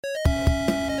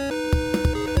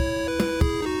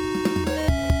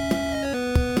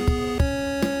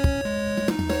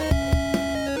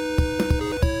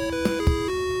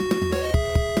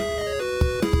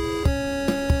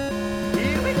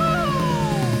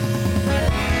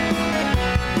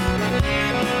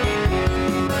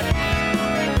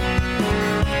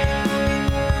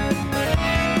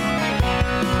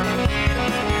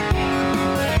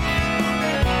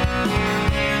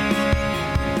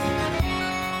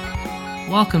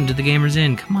welcome to the Gamers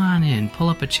Inn. Come on in, pull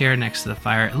up a chair next to the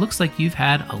fire. It looks like you've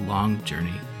had a long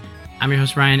journey. I'm your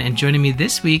host, Ryan, and joining me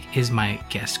this week is my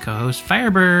guest co-host,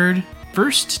 Firebyrd.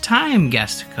 First time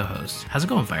guest co-host. How's it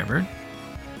going, Firebyrd?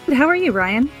 How are you,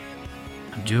 Ryan?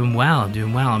 I'm doing well.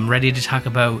 I'm ready to talk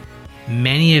about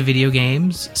many video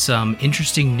games, some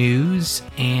interesting news,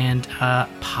 and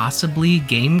possibly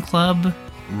Game Club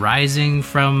rising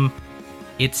from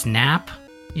its nap,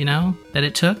 that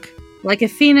it took. Like a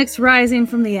phoenix rising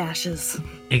from the ashes.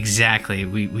 Exactly.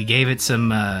 We gave it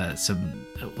some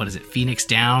what is it? Phoenix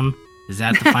Down? Is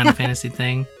that the Final Fantasy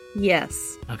thing?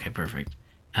 Yes. Okay, perfect.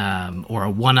 Or a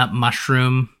one-up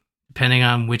mushroom, depending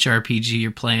on which RPG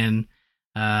you're playing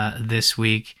this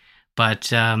week.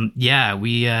 But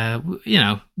we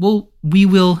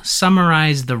will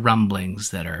summarize the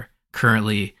rumblings that are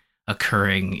currently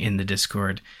occurring in the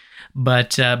Discord.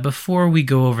 But before we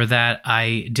go over that,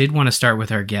 I did want to start with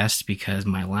our guest because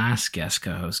my last guest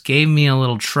co-host gave me a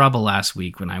little trouble last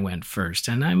week when I went first.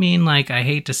 And I mean, I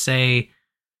hate to say,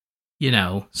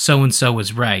 so-and-so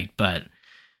was right, but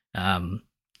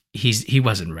he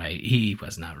wasn't right. He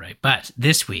was not right. But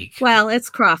this week... Well, it's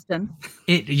Crofton.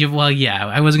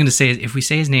 I wasn't going to say, if we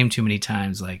say his name too many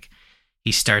times,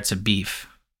 he starts a beef.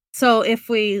 So if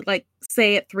we,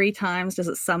 say it 3 times, does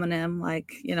it summon him,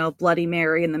 Bloody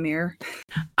Mary in the mirror?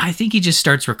 I think he just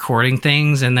starts recording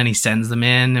things, and then he sends them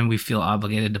in, and we feel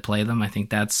obligated to play them. I think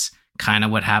that's kind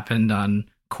of what happened on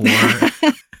Core.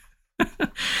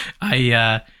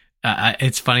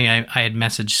 It's funny, I had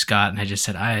messaged Scott, and I just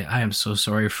said, I am so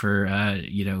sorry for,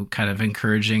 kind of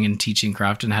encouraging and teaching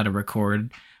Crofton how to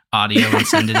record audio and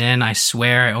send it in. I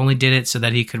swear I only did it so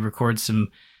that he could record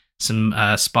some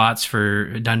spots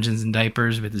for Dungeons and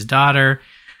Diapers with his daughter.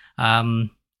 I've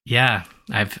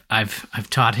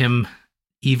taught him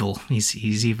evil.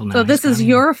 He's evil now. So this is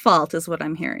your fault, is what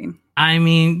I'm hearing. I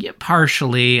mean,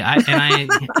 partially. I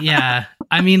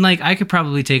could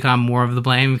probably take on more of the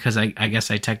blame because I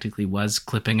guess I technically was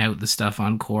clipping out the stuff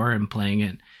on Core and playing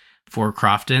it for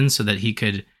Crofton so that he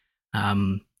could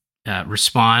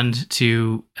respond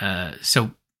to.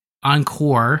 So on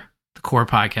Core, the Core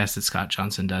podcast that Scott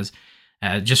Johnson does,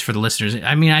 just for the listeners.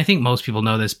 I mean, I think most people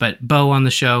know this, but Bo on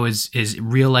the show is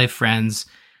real life friends.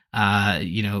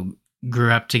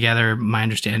 Grew up together, my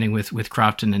understanding, with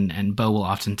Crofton, and Bo will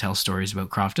often tell stories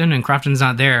about Crofton, and Crofton's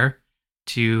not there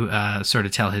to sort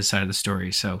of tell his side of the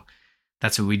story. So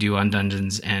that's what we do on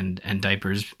Dungeons and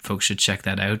Diapers. Folks should check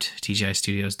that out,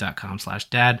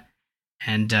 tgistudios.com/dad.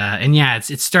 And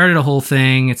it started a whole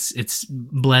thing. It's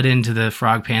bled into the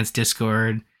Frog Pants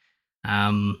Discord.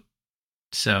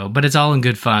 But it's all in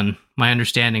good fun. My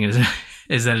understanding is that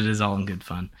it is all in good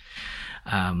fun.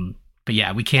 But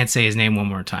yeah, we can't say his name one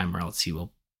more time, or else he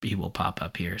will pop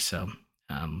up here. So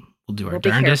we'll do our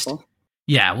darndest.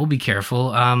 Yeah, we'll be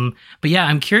careful. But yeah,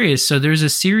 I'm curious. So there's a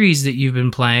series that you've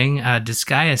been playing,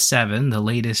 Disgaea 7, the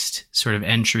latest sort of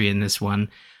entry in this one.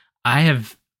 I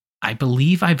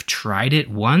believe I've tried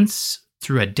it once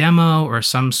through a demo or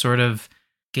some sort of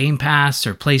Game Pass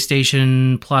or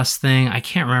PlayStation Plus thing. I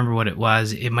can't remember what it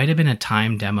was. It might have been a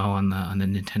time demo on the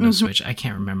Nintendo Switch. I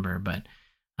can't remember, but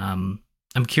I'm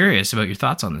curious about your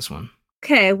thoughts on this one.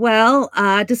 Okay, well,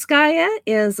 Disgaea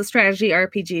is a strategy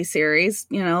RPG series,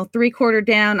 3/4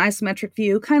 down, isometric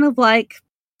view, kind of like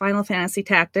Final Fantasy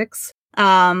Tactics.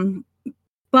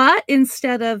 But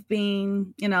instead of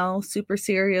being, super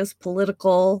serious,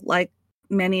 political, like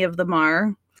many of them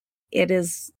are, it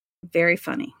is very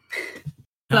funny.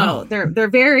 So they're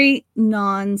very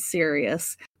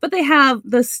non-serious, but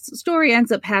the story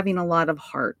ends up having a lot of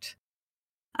heart.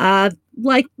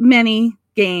 Like many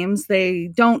games, they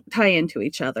don't tie into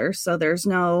each other, so there's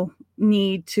no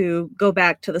need to go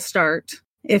back to the start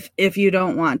if you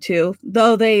don't want to.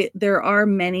 Though there are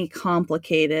many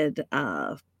complicated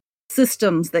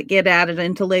systems that get added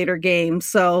into later games.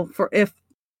 So if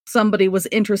somebody was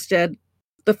interested,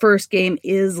 the first game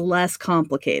is less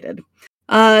complicated.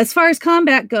 As far as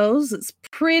combat goes, it's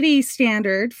pretty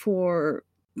standard for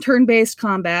turn-based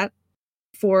combat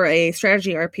for a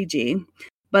strategy RPG,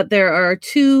 but there are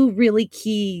 2 really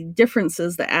key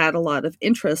differences that add a lot of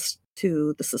interest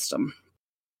to the system.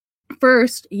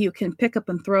 First, you can pick up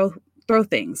and throw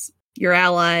things, your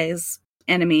allies,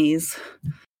 enemies,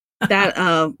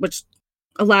 that which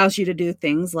allows you to do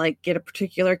things like get a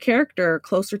particular character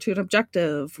closer to an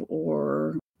objective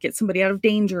or get somebody out of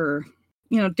danger.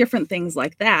 Different things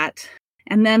like that.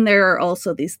 And then there are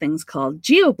also these things called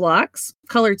geoblocks,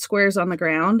 colored squares on the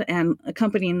ground, and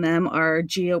accompanying them are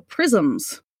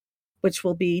geoprisms, which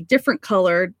will be different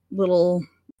colored little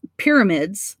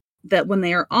pyramids that when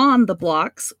they are on the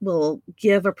blocks will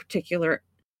give a particular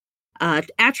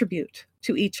attribute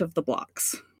to each of the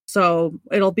blocks. So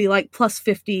it'll be like plus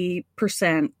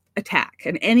 50% attack.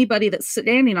 And anybody that's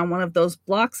standing on one of those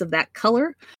blocks of that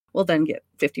color will then get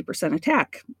 50%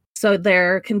 attack. So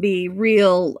there can be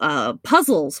real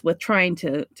puzzles with trying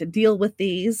to deal with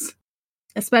these,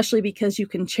 especially because you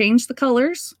can change the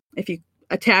colors. If you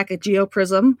attack a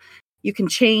geoprism, you can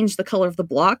change the color of the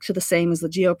block to the same as the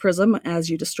geoprism as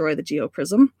you destroy the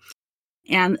geoprism.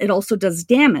 And it also does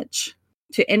damage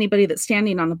to anybody that's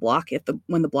standing on the block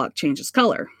when the block changes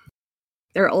color.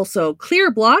 There are also clear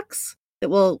blocks that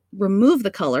will remove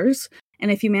the colors.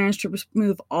 And if you manage to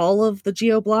remove all of the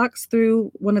geo blocks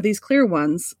through one of these clear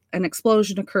ones, an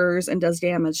explosion occurs and does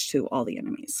damage to all the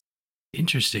enemies.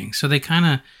 Interesting. So they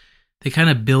kind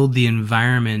of build the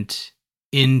environment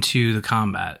into the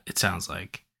combat, it sounds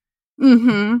like.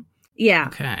 Mm-hmm. Yeah.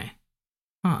 Okay.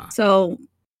 Huh. So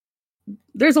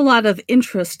there's a lot of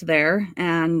interest there,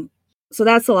 and so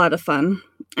that's a lot of fun.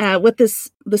 With the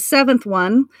 7th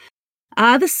one,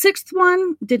 the 6th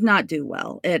one did not do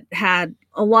well. It had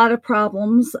a lot of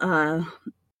problems.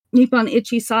 Nippon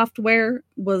Ichi Software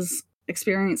was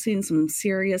experiencing some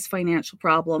serious financial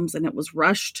problems, and it was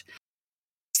rushed.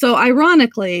 So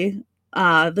ironically,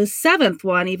 the 7th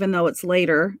one, even though it's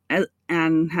later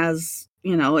and has,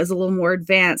 is a little more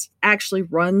advanced, actually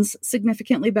runs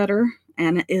significantly better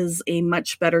and is a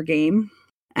much better game.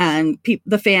 And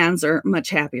the fans are much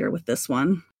happier with this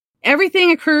one. Everything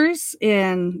occurs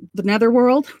in the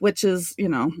Netherworld, which is,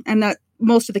 and that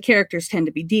most of the characters tend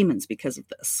to be demons because of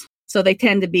this. So they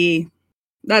tend to be,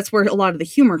 that's where a lot of the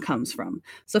humor comes from.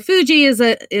 So Fuji is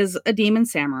a demon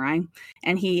samurai,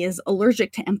 and he is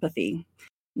allergic to empathy.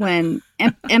 When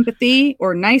empathy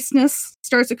or niceness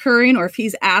starts occurring, or if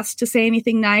he's asked to say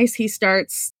anything nice, he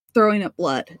starts throwing up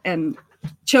blood and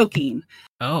choking.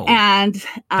 Oh, and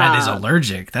that is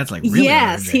allergic. That's like really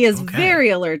yes, allergic. He is very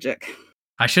allergic.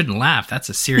 I shouldn't laugh. That's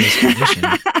a serious condition.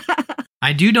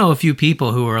 I do know a few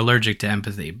people who are allergic to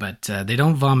empathy, but they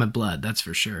don't vomit blood. That's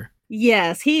for sure.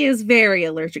 Yes, he is very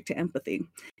allergic to empathy.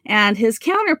 And his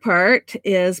counterpart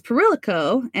is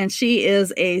Perillico, and she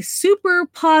is a super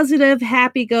positive,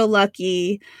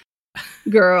 happy-go-lucky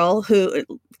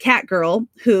cat girl,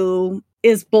 who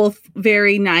is both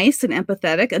very nice and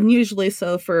empathetic, unusually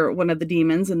so for one of the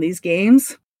demons in these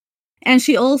games. And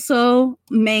she also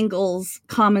mangles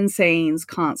common sayings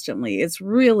constantly. It's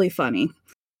really funny.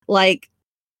 Like,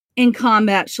 in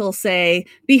combat, she'll say,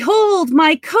 "Behold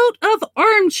my coat of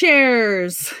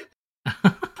armchairs,"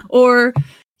 or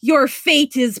 "Your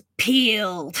fate is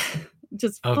peeled."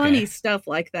 Just funny stuff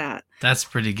like that. That's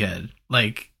pretty good.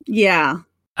 Like, yeah,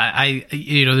 I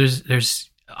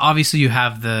there's obviously you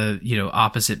have the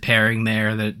opposite pairing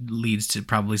there that leads to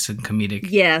probably some comedic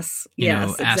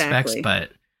aspects,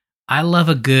 but I love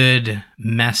a good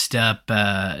messed up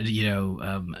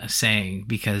saying,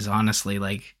 because honestly,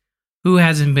 like, who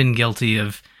hasn't been guilty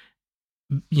of,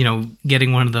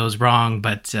 getting one of those wrong?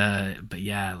 But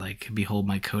yeah, like, behold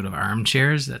my coat of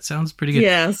armchairs. That sounds pretty good.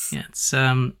 Yes. Yeah. It's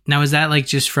now, is that like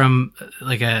just from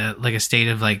like a state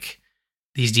of like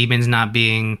these demons not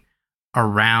being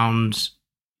around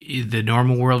the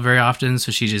normal world very often,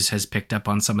 so she just has picked up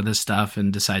on some of this stuff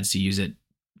and decides to use it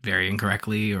very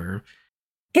incorrectly? Or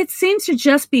it seems to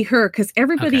just be her, because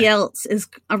everybody else is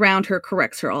around her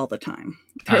corrects her all the time.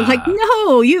 They're like,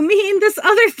 "No, you mean this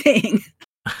other thing."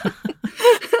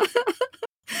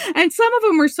 And some of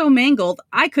them were so mangled,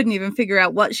 I couldn't even figure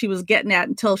out what she was getting at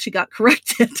until she got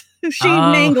corrected. She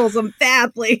mangles them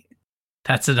badly.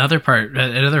 That's another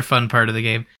fun part of the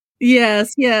game.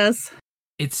 Yes.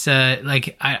 It's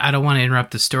like, I don't want to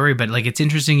interrupt the story, but like, it's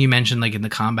interesting you mentioned like in the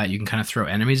combat you can kind of throw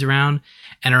enemies around,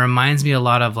 and it reminds me a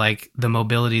lot of like the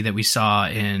mobility that we saw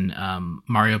in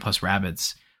Mario plus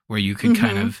Rabbids, where you could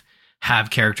kind of have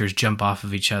characters jump off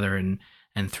of each other and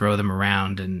throw them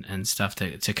around and stuff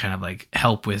to kind of like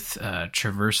help with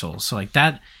traversal. So like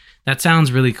that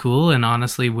sounds really cool, and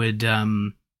honestly would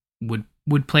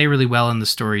play really well in the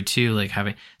story too. Like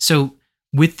so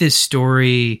with this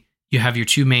story, you have your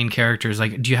two main characters.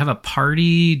 Like, do you have a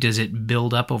party? Does it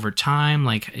build up over time?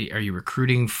 Like, are you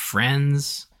recruiting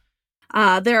friends?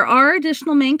 There are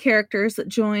additional main characters that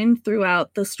join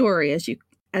throughout the story as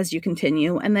you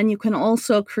continue, and then you can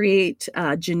also create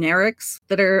generics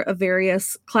that are of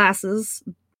various classes.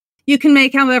 You can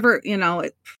make however,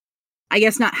 I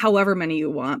guess not however many you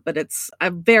want, but it's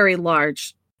a very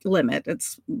large limit.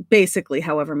 It's basically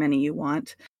however many you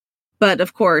want. But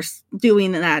of course,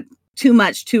 doing that too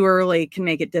much too early can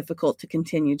make it difficult to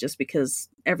continue, just because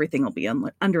everything will be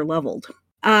under-leveled.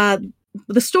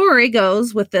 The story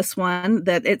goes with this one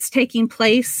that it's taking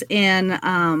place in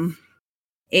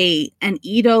an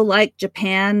Edo like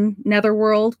Japan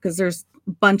netherworld, because there's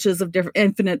bunches of different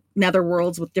infinite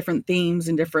netherworlds with different themes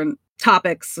and different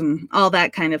topics and all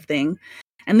that kind of thing.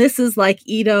 And this is like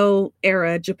Edo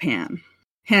era Japan,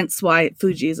 hence why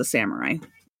Fuji is a samurai.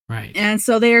 Right. And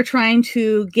so they are trying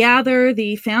to gather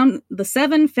the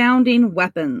 7 founding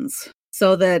weapons,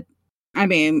 so that, I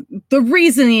mean, the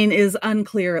reasoning is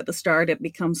unclear at the start. It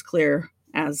becomes clear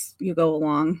as you go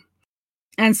along.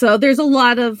 And so there's a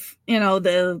lot of,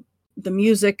 the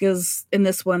music is in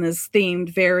this one is themed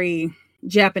very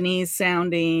Japanese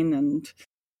sounding, and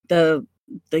the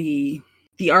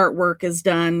artwork is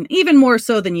done even more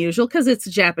so than usual because it's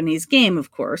a Japanese game,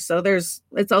 of course. So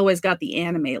it's always got the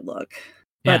anime look,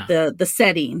 but the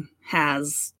setting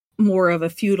has more of a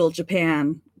feudal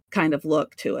Japan kind of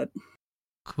look to it.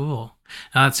 Cool.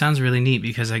 It sounds really neat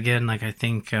because, again, like I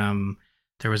think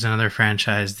there was another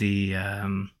franchise, the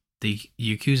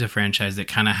Yakuza franchise, that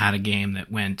kind of had a game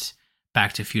that went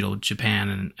back to feudal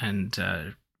Japan, and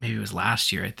maybe it was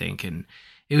last year, I think, and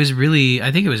it was really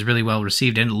well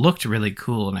received, and it looked really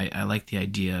cool, and I like the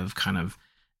idea of kind of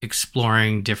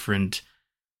exploring different,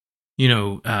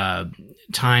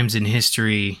 times in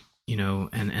history,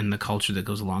 and the culture that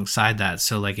goes alongside that.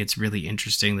 So like, it's really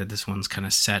interesting that this one's kind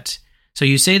of set. So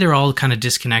you say they're all kind of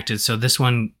disconnected. So this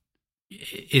one,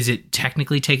 is it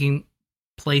technically taking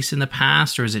place in the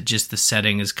past, or is it just the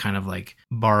setting is kind of like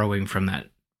borrowing from that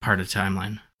part of the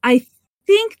timeline? I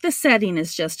think the setting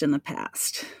is just in the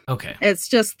past. Okay. It's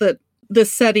just that the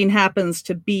setting happens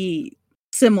to be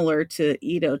similar to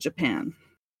Edo, Japan.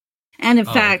 And in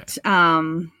fact,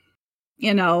 okay.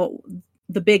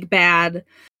 The big bad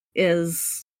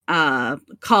is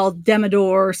called Demodor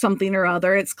or something or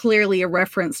other. It's clearly a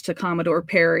reference to Commodore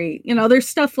Perry. There's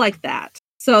stuff like that.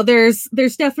 So there's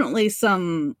definitely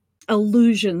some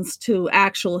allusions to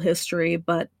actual history,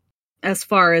 but as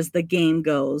far as the game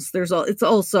goes, it's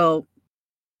also,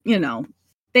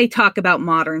 they talk about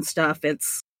modern stuff.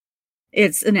 It's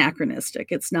anachronistic.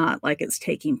 It's not like it's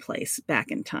taking place back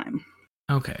in time.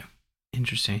 Okay.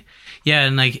 Interesting. Yeah,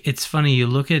 and like, it's funny, you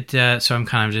look at so I'm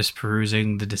kind of just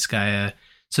perusing the Disgaea.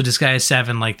 So Disgaea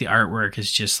 7, like, the artwork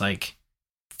is just like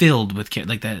filled with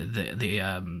like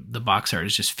the box art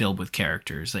is just filled with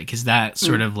characters. Like, is that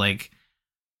sort of like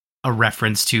a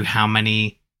reference to how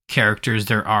many characters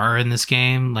there are in this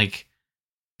game? Like,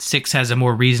 6 has a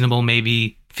more reasonable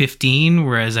maybe 15,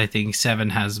 whereas I think 7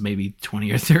 has maybe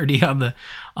 20 or 30 on the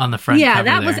front. Yeah,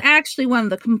 that was actually one of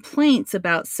the complaints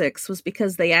about 6, was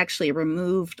because they actually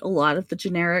removed a lot of the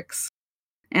generics,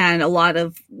 and a lot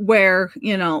of where,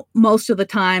 most of the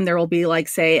time there will be, like,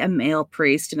 say, a male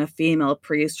priest and a female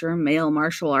priest, or a male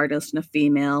martial artist and a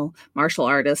female martial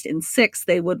artist. In 6,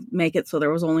 they would make it so there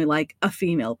was only like a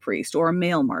female priest or a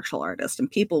male martial artist,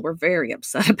 and people were very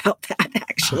upset about that,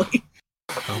 actually.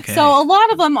 Okay. So a lot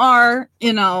of them are,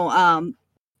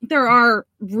 there are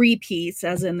repeats,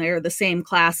 as in they're the same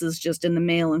classes, just in the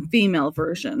male and female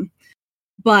version.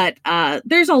 But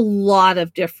there's a lot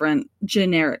of different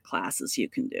generic classes you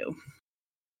can do.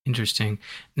 Interesting.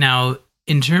 Now,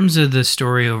 in terms of the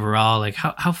story overall, like,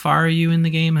 how far are you in the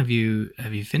game? Have you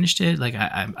finished it? Like,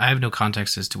 I have no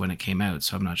context as to when it came out,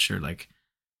 so I'm not sure. Like,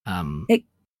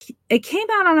 It came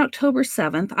out on October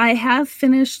 7th. I have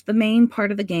finished the main part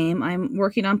of the game. I'm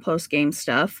working on post-game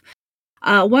stuff.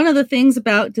 One of the things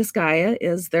about Disgaea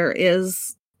is there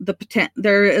is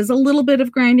a little bit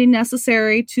of grinding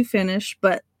necessary to finish,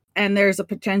 and there's a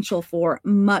potential for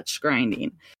much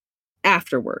grinding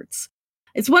afterwards.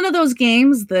 It's one of those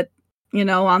games that,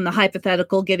 on the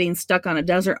hypothetical getting stuck on a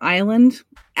desert island,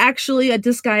 actually a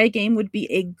Disgaea game would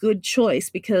be a good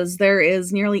choice because there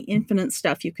is nearly infinite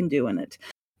stuff you can do in it.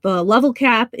 The level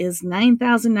cap is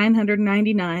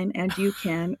 9,999, and you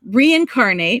can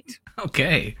reincarnate.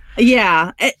 Okay.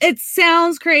 Yeah, it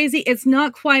sounds crazy. It's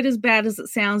not quite as bad as it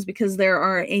sounds, because there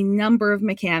are a number of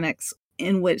mechanics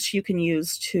in which you can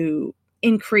use to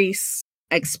increase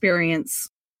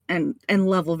experience and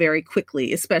level very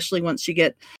quickly, especially once you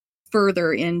get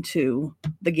further into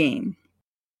the game.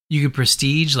 You could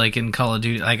prestige, like in Call of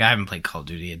Duty. Like, I haven't played Call of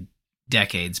Duty in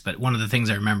decades, but one of the things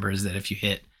I remember is that if you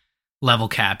hit level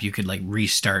cap, you could like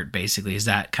restart, basically. Is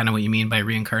that kind of what you mean by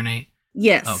reincarnate?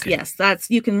 Yes. Okay. Yes,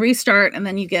 you can restart, and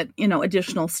then you get,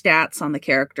 additional stats on the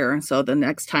character. So the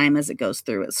next time as it goes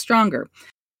through, it's stronger.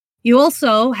 You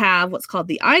also have what's called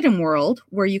the item world,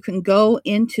 where you can go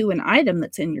into an item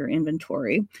that's in your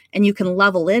inventory, and you can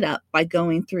level it up by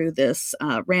going through this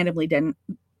randomly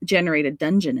generated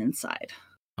dungeon inside.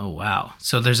 Oh, wow.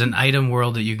 So there's an item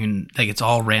world that you can, like, it's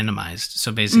all randomized.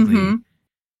 So basically,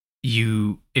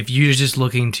 if you're just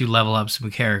looking to level up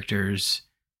some characters,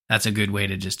 that's a good way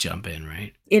to just jump in,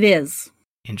 right? It is.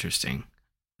 Interesting.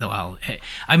 Well,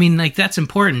 I mean, like that's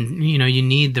important. You know, you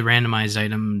need the randomized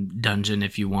item dungeon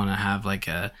if you want to have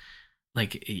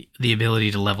the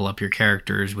ability to level up your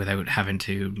characters without having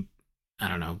to, I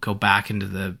don't know, go back into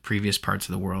the previous parts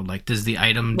of the world. Like, does the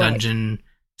item dungeon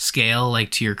scale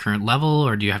like to your current level,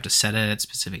 or do you have to set it at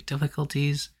specific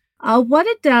difficulties? What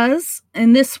it does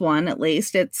in this one, at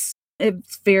least, it's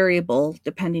variable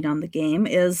depending on the game.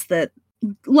 Is that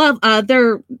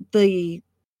the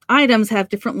items have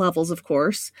different levels, of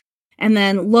course, and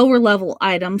then lower level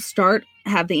items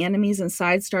have the enemies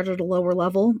inside start at a lower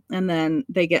level, and then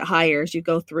they get higher as you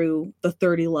go through the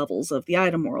 30 levels of the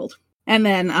item world. And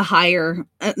then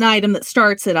an item that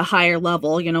starts at a higher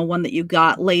level, one that you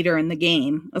got later in the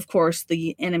game. Of course,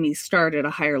 the enemies start at a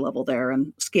higher level there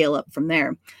and scale up from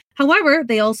there. However,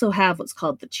 they also have what's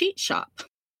called the cheat shop.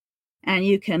 And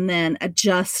you can then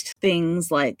adjust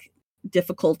things like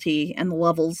difficulty and the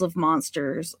levels of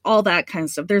monsters, all that kind of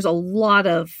stuff. There's a lot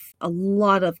of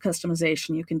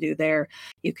customization you can do there.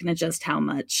 You can adjust how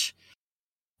much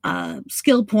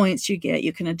skill points you get.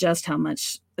 You can adjust how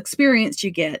much experience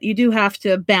you get. You do have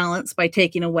to balance by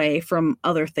taking away from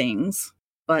other things,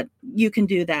 but you can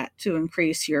do that to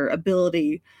increase your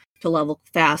ability to level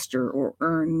faster or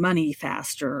earn money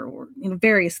faster, or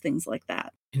various things like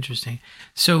that. Interesting.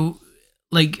 So,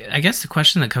 like, I guess the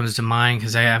question that comes to mind,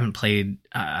 because I haven't played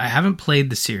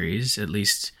the series, at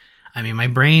least. I mean, my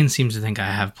brain seems to think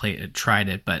I have tried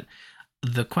it, but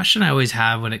the question I always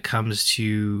have when it comes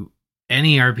to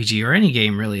any RPG or any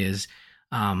game really is,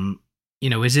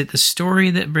 is it the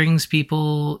story that brings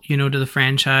people, to the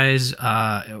franchise?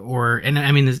 And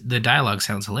I mean, the dialogue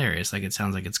sounds hilarious. Like, it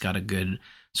sounds like it's got a good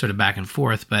sort of back and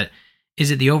forth, but is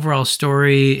it the overall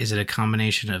story? Is it a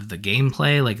combination of the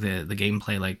gameplay? Like the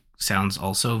gameplay, like, sounds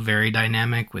also very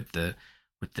dynamic with the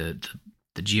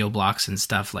geo blocks and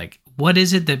stuff. Like, what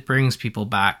is it that brings people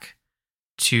back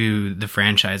to the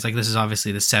franchise? Like, this is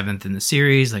obviously the 7th in the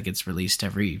series. Like, it's released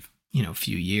every,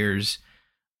 few years.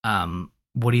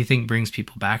 What do you think brings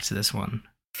people back to this one?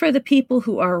 For the people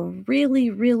who are really,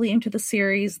 really into the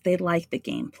series, they like the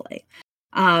gameplay.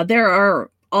 There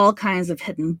are all kinds of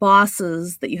hidden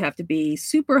bosses that you have to be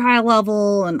super high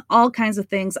level and all kinds of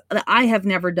things that I have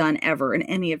never done ever in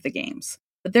any of the games.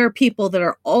 But there are people that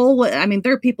are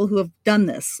there are people who have done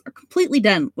this, are completely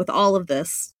done with all of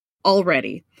this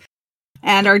already,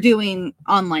 and are doing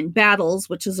online battles,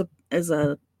 which is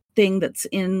a thing that's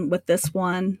in with this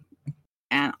one,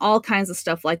 and all kinds of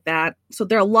stuff like that. So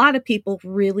there are a lot of people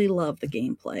who really love the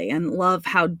gameplay and love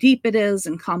how deep it is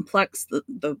and complex,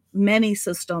 the many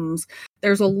systems.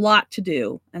 There's a lot to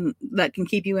do, and that can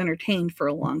keep you entertained for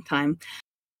a long time.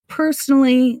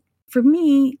 Personally, for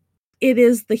me, it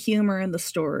is the humor and the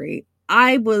story.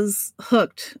 I was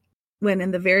hooked when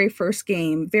in the very first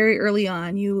game, very early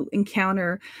on, you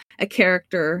encounter a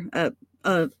character,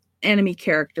 a enemy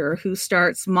character who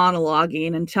starts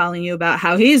monologuing and telling you about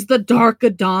how he's the Dark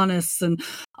Adonis and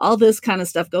all this kind of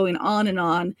stuff going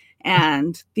on.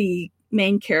 And the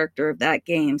main character of that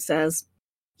game says,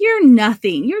 "You're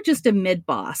nothing. You're just a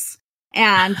mid-boss."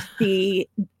 And the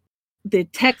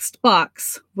text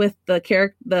box with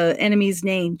the enemy's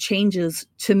name changes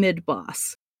to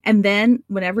mid-boss. And then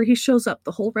whenever he shows up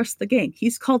the whole rest of the game,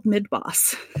 he's called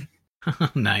mid-boss.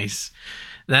 Nice.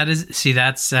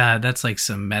 That's like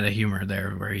some meta humor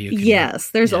there where you can, yes,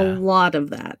 there's a lot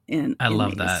of that I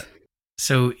love that.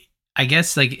 So I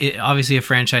guess, like, obviously a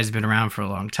franchise has been around for a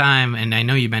long time, and I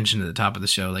know you mentioned at the top of the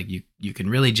show, like, you can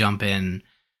really jump in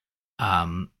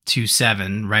to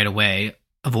 7 right away,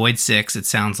 avoid 6, it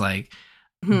sounds like.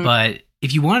 Mm-hmm. But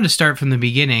if you wanted to start from the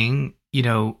beginning,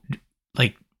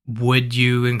 like, would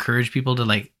you encourage people to,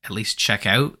 like, at least check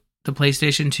out the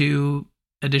PlayStation 2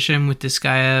 edition with this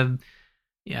guy,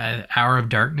 Hour of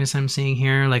Darkness I'm seeing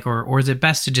here, like, or is it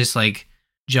best to just, like,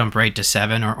 jump right to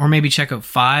 7, or maybe check out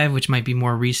 5, which might be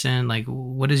more recent? Like,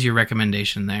 what is your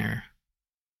recommendation there?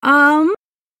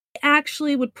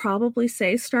 Actually would probably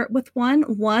say start with 1.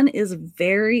 1 is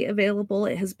very available.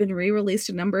 It has been re-released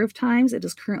a number of times. It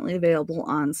is currently available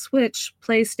on Switch,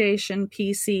 PlayStation,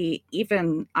 PC,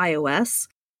 even iOS.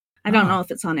 I don't know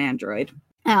if it's on Android.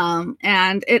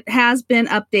 And it has been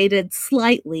updated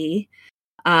slightly.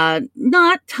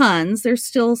 Not tons. There's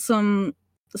still some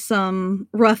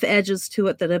rough edges to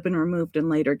it that have been removed in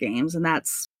later games, and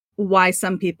that's why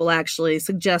some people actually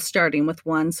suggest starting with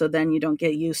 1, so then you don't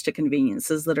get used to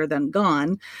conveniences that are then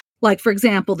gone. Like, for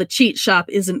example, the cheat shop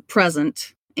isn't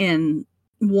present in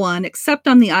 1 except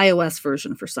on the iOS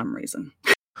version for some reason.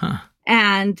 Huh.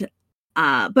 And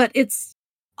but it's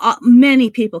many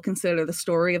people consider the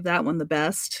story of that one the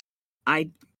best.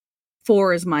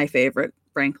 4 is my favorite,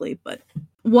 frankly, but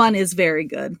 1 is very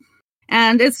good.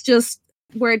 And it's just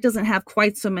where it doesn't have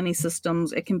quite so many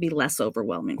systems, it can be less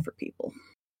overwhelming for people.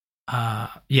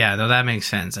 Yeah, though that makes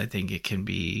sense. I think it can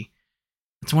be.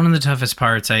 It's one of the toughest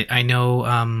parts. I know.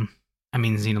 I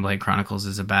mean, Xenoblade Chronicles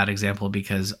is a bad example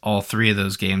because all 3 of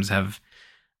those games have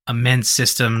immense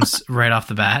systems right off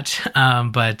the bat.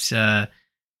 Yeah,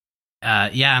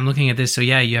 I'm looking at this. So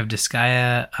yeah, you have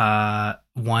Disgaea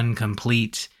 1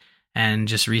 complete, and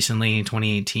just recently in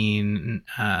 2018,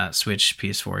 Switch,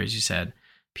 PS4, as you said,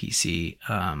 PC,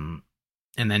 and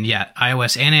then yeah,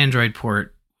 iOS and Android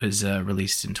port was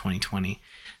released in 2020.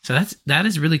 So that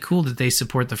is really cool that they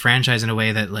support the franchise in a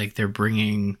way that like they're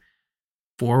bringing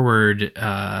forward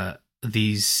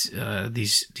these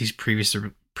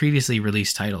previously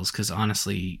released titles, because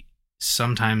honestly,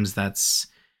 sometimes that's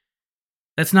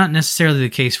not necessarily the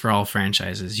case for all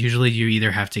franchises. Usually you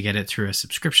either have to get it through a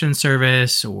subscription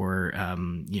service or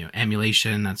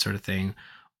emulation, that sort of thing,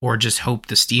 or just hope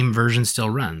the Steam version still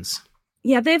runs.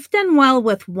 Yeah, they've done well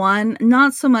with 1,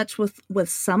 not so much with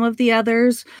some of the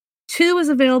others. 2 is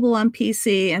available on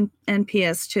PC and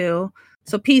PS2.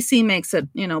 So PC makes it,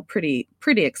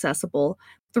 pretty accessible.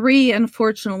 3,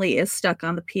 unfortunately, is stuck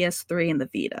on the PS3 and the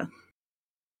Vita.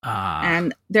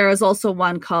 And there is also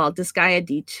one called Disgaea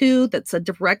D2 that's a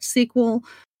direct sequel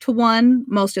to 1.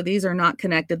 Most of these are not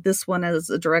connected. This one is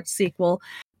a direct sequel.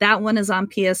 That one is on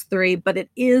PS3, but it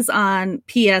is on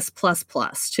PS Plus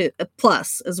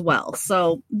as well.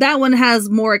 So that one has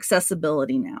more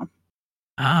accessibility now.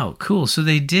 Oh, cool. So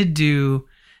they did do.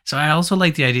 So I also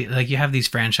like the idea, like you have these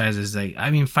franchises. Like, I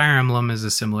mean, Fire Emblem is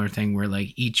a similar thing where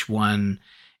like each one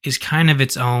is kind of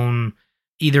its own.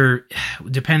 Either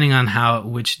depending on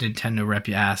which Nintendo rep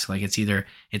you ask, like it's either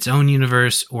its own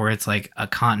universe or it's like a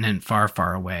continent far,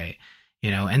 far away,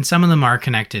 and some of them are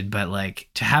connected, but like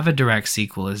to have a direct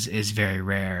sequel is very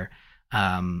rare.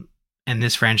 And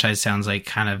this franchise sounds like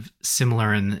kind of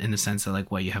similar in the sense that like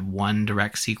you have one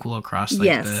direct sequel across like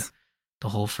yes. the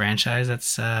whole franchise.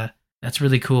 That's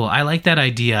really cool. I like that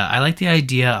idea. I like the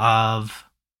idea of,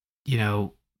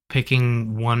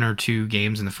 picking 1 or 2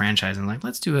 games in the franchise and like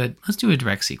let's do a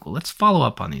direct sequel. Let's follow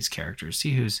up on these characters,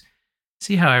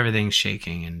 see how everything's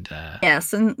shaking. And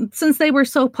yes, and since they were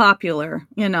so popular,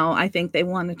 I think they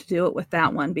wanted to do it with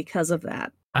that one because of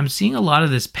that. I'm seeing a lot of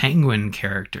this penguin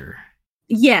character.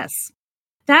 Yes,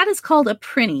 that is called a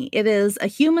Prinny. It is a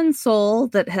human soul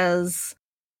that has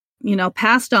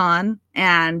passed on,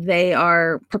 and they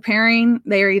are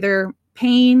either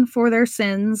paying for their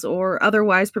sins or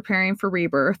otherwise preparing for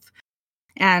rebirth,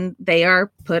 and they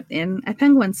are put in a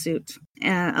penguin suit,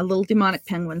 a little demonic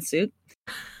penguin suit.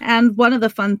 And one of the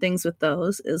fun things with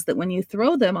those is that when you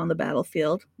throw them on the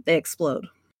battlefield, they explode.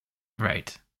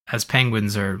 Right, as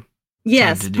penguins are.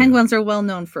 Yes, penguins are well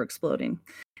known for exploding,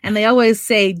 and they always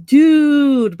say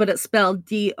 "dude," but it's spelled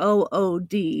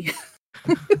DOOD.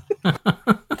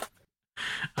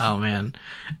 Oh man,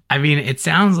 I mean, it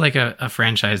sounds like a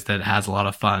franchise that has a lot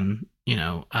of fun,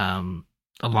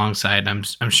 alongside. I'm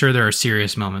sure there are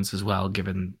serious moments as well,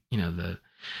 given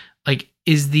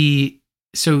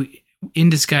so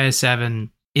in Disgaea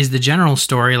 7 is the general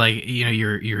story like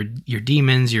your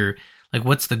demons, your like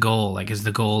what's the goal? Like is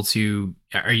the goal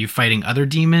are you fighting other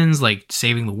demons, like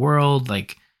saving the world,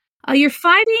 like you're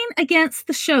fighting against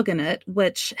the shogunate,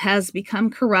 which has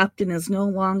become corrupt and is no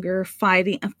longer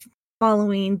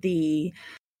following the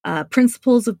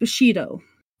principles of Bushido,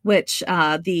 which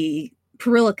the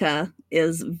Perilika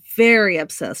is very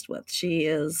obsessed with. She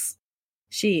is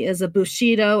a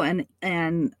Bushido and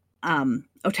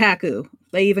otaku.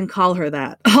 They even call her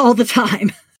that all the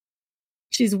time.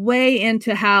 She's way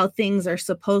into how things are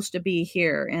supposed to be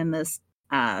here in this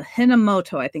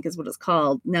Hinamoto, I think is what it's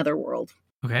called, Netherworld.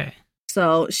 Okay.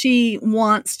 So she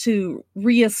wants to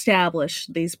reestablish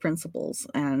these principles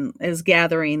and is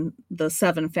gathering the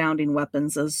 7 founding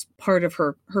weapons as part of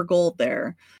her goal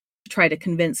there to try to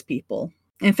convince people.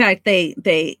 In fact,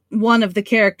 one of the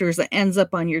characters that ends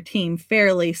up on your team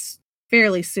fairly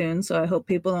soon, so I hope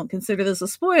people don't consider this a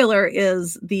spoiler,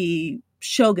 is the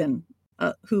shogun,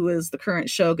 who is the current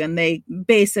shogun. They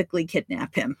basically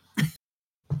kidnap him.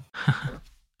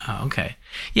 Oh, okay.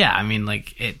 Yeah, I mean,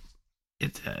 like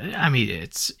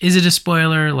is it a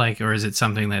spoiler, like, or is it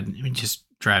something that just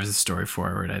drives the story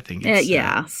forward? I think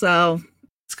it's, so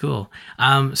it's cool.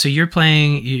 So you're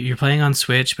playing on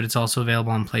Switch, but it's also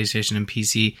available on PlayStation and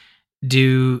PC.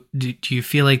 Do you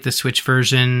feel like the Switch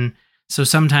version? So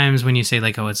sometimes when you say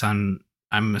like, oh, it's on,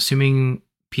 I'm assuming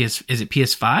is it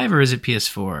PS5 or is it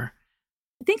PS4?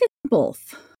 I think it's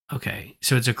both. Okay,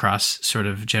 so it's across sort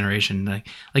of generation.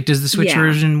 Like does the Switch Yeah.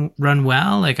 version run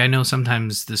well? Like I know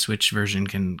sometimes the Switch version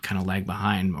can kind of lag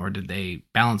behind, or did they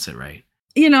balance it right?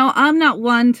 I'm not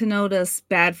one to notice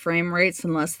bad frame rates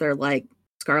unless they're like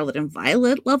Scarlet and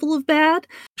Violet level of bad.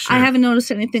 I Sure. haven't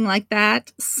noticed anything like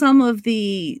that. Some of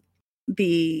the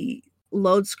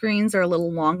load screens are a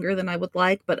little longer than I would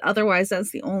like, but otherwise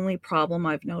that's the only problem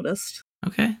I've noticed.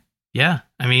 Okay. Yeah.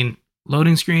 I mean,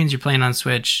 loading screens. You're playing on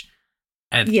Switch.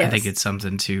 I think Yes. it's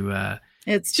something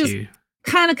It's just to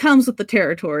kind of comes with the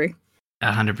territory.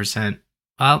 100%.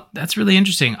 Well, that's really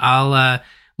interesting. I'll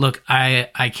look.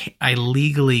 I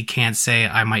legally can't say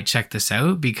I might check this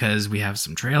out because we have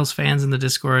some Trails fans in the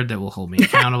Discord that will hold me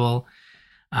accountable.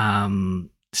 But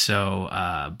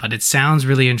it sounds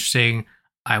really interesting.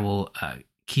 I will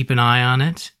keep an eye on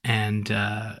it. And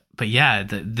but yeah,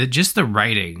 the just the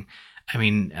writing. I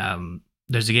mean,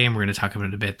 there's a game we're going to talk about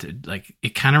in a bit. That, like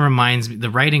it kind of reminds me. The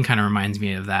writing kind of reminds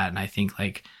me of that, and I think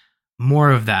like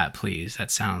more of that, please.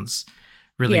 That sounds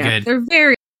really good. They're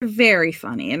very, very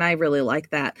funny, and I really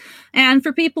like that. And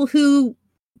for people who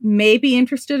may be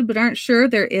interested but aren't sure,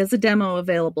 there is a demo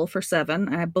available for 7.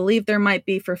 I believe there might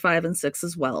be for 5 and 6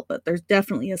 as well, but there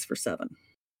definitely is for 7.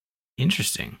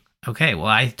 Interesting. Okay, well,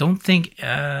 I don't think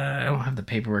I don't have the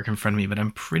paperwork in front of me, but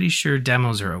I'm pretty sure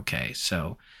demos are okay.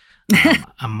 So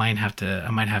I might have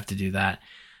to do that.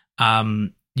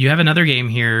 You have another game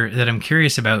here that I'm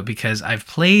curious about because I've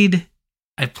played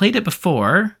it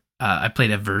before. I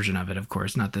played a version of it, of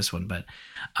course, not this one, but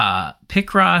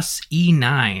Picross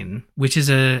E9, which is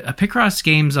a Picross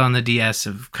games on the DS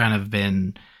have kind of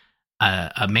been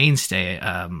a mainstay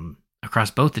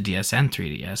across both the DS and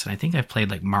 3DS. And I think I've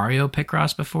played like Mario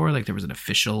Picross before, like there was an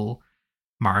official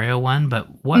Mario one,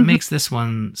 but what makes this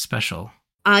one special?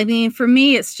 I mean, for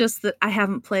me, it's just that I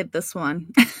haven't played this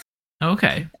one.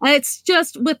 Okay. It's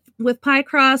just with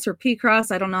Picross or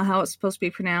Picross, I don't know how it's supposed to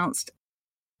be pronounced.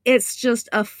 It's just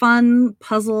a fun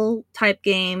puzzle type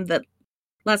game that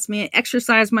lets me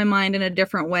exercise my mind in a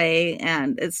different way.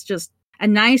 And it's just a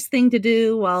nice thing to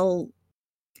do while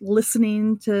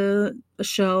listening to a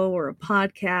show or a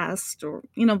podcast or,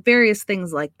 various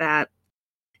things like that.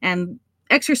 And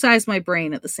exercise my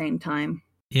brain at the same time.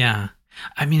 Yeah.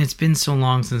 I mean, it's been so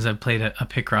long since I've played a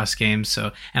Picross game.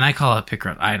 So, and I call it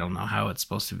Picross. I don't know how it's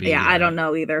supposed to be. Yeah, I don't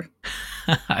know either.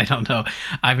 I don't know.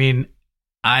 I mean,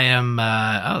 I am.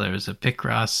 There was a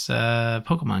Picross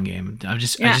Pokemon game. I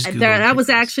just that was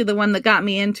Picross. actually the one that got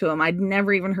me into them. I'd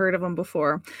never even heard of them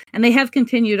before, and they have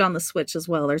continued on the Switch as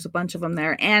well. There's a bunch of them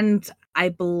there, and I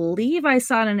believe I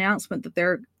saw an announcement that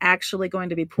they're actually going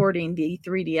to be porting the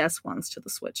 3DS ones to the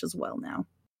Switch as well now.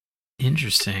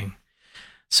 Interesting.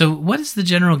 So, what is the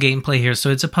general gameplay here? So,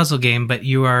 it's a puzzle game, but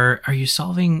are you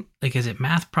solving, like, is it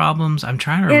math problems? I'm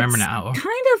trying to remember now.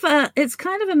 It's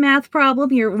kind of a math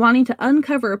problem. You're wanting to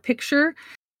uncover a picture,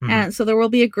 and so there will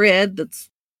be a grid that's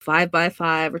 5 by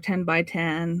 5 or 10 by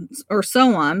 10 or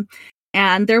so on,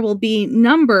 and there will be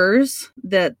numbers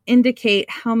that indicate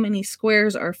how many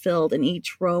squares are filled in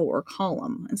each row or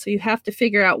column, and so you have to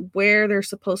figure out where they're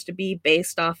supposed to be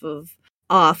based off of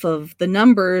the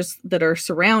numbers that are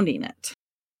surrounding it.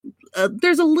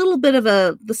 There's a little bit of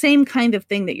the same kind of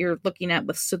thing that you're looking at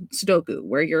with Sudoku,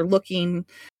 where you're looking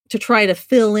to try to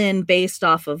fill in based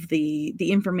off of the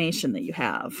information that you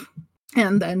have.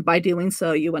 And then by doing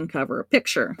so, you uncover a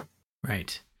picture.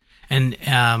 Right. And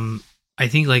I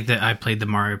think like that I played the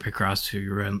Mario Picross, so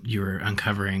you were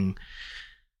uncovering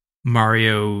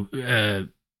Mario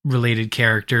related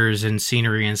characters and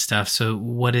scenery and stuff. So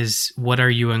what are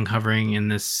you uncovering in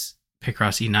this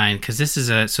Picross E9? Because this is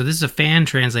a fan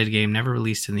translated game, never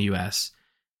released in the US,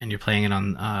 and you're playing it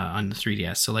on the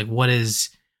 3DS. So like, what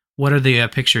are the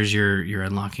pictures you're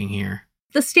unlocking here?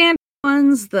 The standard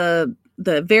ones, the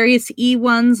various E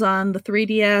ones on the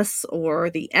 3DS or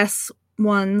the S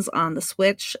ones on the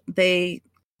Switch,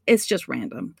 it's just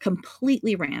random,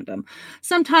 completely random.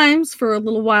 Sometimes for a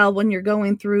little while when you're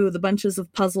going through the bunches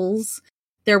of puzzles,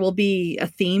 there will be a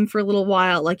theme for a little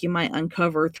while, like you might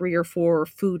uncover 3 or 4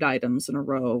 food items in a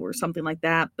row or something like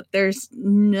that, but there's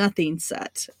nothing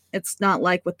set. It's not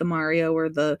like with the Mario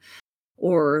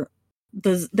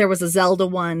there was a Zelda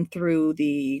one through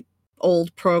the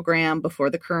old program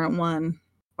before the current one,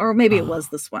 or maybe it was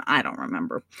this one. I don't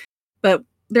remember, but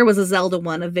there was a Zelda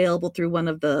one available through one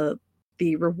of the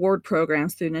reward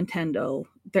programs through Nintendo.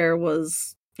 There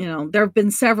was, there have been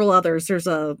several others.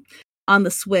 On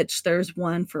the Switch, there's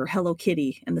one for Hello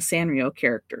Kitty and the Sanrio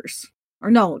characters. Or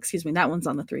no, excuse me, that one's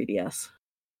on the 3DS.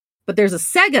 But there's a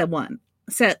Sega one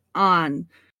set on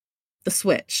the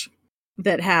Switch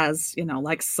that has,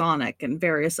 like Sonic and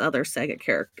various other Sega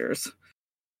characters.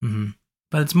 Mm-hmm.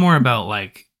 But it's more about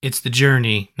like it's the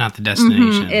journey, not the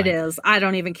destination. It is. I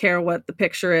don't even care what the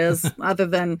picture is, other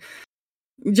than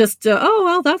just oh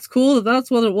well, that's cool. That's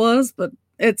what it was. But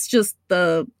it's just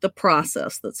the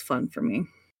process that's fun for me.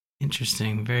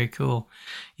 Interesting. Very cool.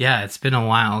 Yeah, it's been a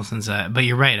while since but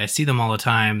you're right. I see them all the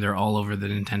time. They're all over the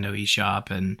Nintendo eShop,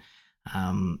 and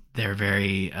they're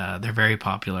very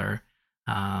popular.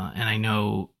 And I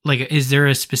know, like, is there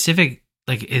a specific,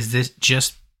 like, is this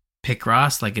just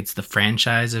Picross? Like, it's the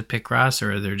franchise of Picross,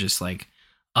 or are there just like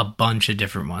a bunch of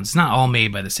different ones? It's not all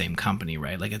made by the same company,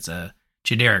 right? Like, it's a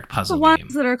generic puzzle game. The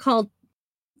ones that are called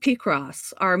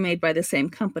Picross are made by the same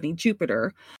company,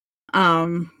 Jupiter.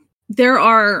 There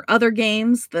are other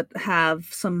games that have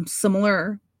some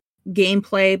similar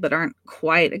gameplay but aren't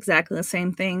quite exactly the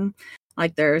same thing.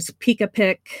 Like there's Pika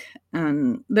Pick,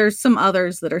 and there's some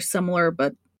others that are similar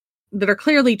but that are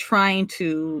clearly trying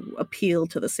to appeal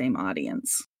to the same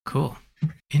audience. Cool.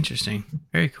 Interesting.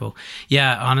 Very cool.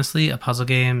 Yeah, honestly, a puzzle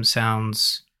game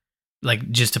sounds like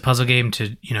just a puzzle game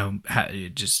to, you know,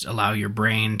 just allow your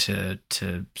brain to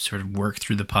sort of work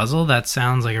through the puzzle. That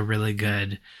sounds like a really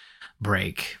good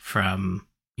break from,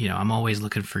 you know, I'm always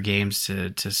looking for games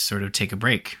to sort of take a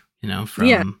break, you know,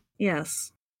 from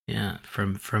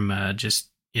from just,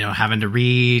 you know, having to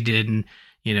read and,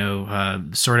 you know,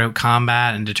 sort out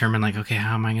combat and determine like, okay,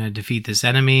 how am I going to defeat this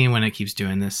enemy when it keeps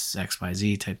doing this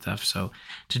XYZ type stuff. So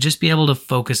to just be able to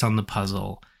focus on the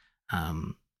puzzle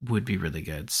would be really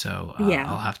good. So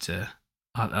I'll have to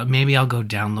maybe I'll go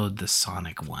download the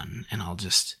Sonic one and I'll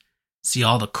just see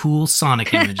all the cool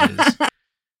Sonic images.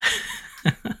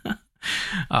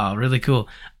 Oh, really cool.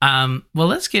 Well,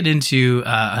 let's get into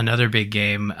another big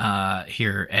game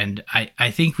here. And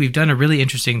I think we've done a really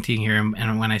interesting thing here.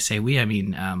 And when I say we, I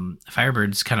mean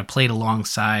Firebird's kind of played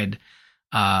alongside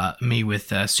me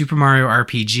with Super Mario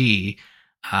RPG.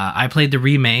 I played the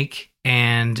remake,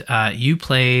 and you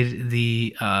played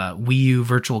the Wii U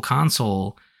Virtual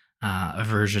Console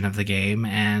version of the game.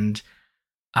 And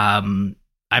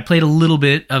I played a little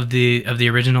bit of the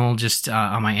original just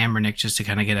on my Ambernick just to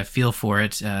kind of get a feel for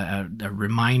it, a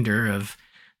reminder of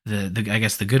the I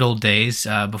guess the good old days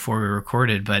before we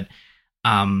recorded. But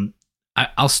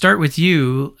I'll start with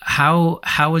you. How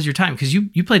was your time? Because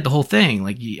you played the whole thing.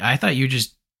 Like I thought you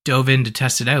just dove in to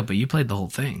test it out, but you played the whole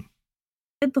thing.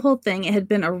 I did the whole thing. It had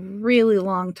been a really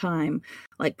long time,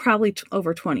 like probably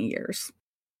over 20 years.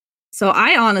 So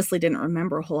I honestly didn't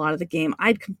remember a whole lot of the game.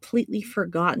 I'd completely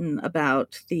forgotten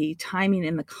about the timing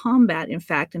and the combat, in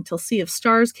fact, until Sea of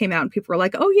Stars came out and people were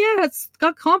like, oh yeah, it's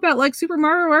got combat like Super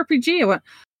Mario RPG. I went,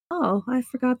 oh, I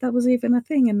forgot that was even a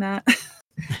thing in that.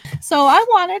 So I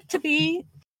wanted to be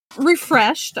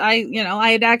refreshed. I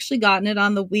had actually gotten it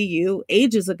on the Wii U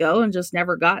ages ago and just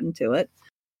never gotten to it.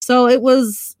 So it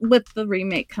was, with the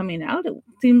remake coming out, it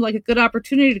seemed like a good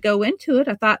opportunity to go into it.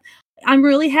 I thought, I'm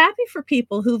really happy for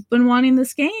people who've been wanting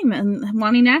this game and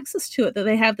wanting access to it, that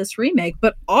they have this remake,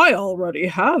 but I already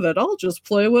have it. I'll just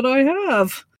play what I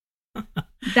have.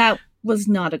 That was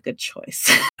not a good choice.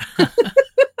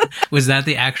 Was that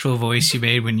the actual voice you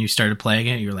made when you started playing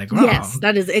it? You were like, wow. Yes,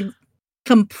 that is a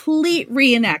complete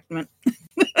reenactment.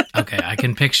 Okay, I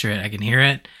can picture it. I can hear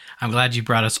it. I'm glad you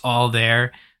brought us all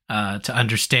there to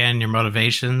understand your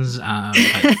motivations.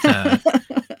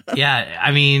 Yeah,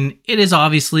 I mean, it is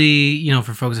obviously, you know,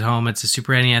 for folks at home, it's a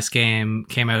Super NES game,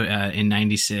 came out in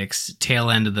 96, tail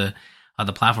end of the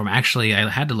platform. Actually, I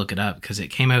had to look it up because it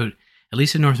came out, at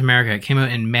least in North America, it came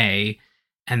out in May,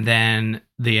 and then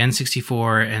the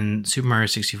N64 and Super Mario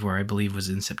 64, I believe, was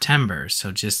in September.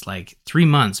 So just like 3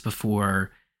 months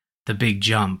before the big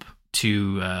jump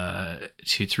to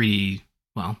 3D,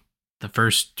 well, the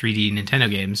first 3D Nintendo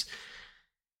games.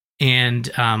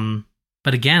 And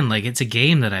but again, like, it's a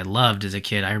game that I loved as a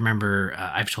kid. I remember,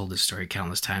 I've told this story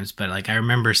countless times, but like, I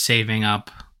remember saving up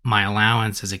my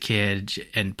allowance as a kid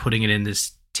and putting it in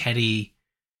this teddy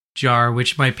jar,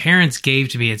 which my parents gave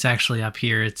to me. It's actually up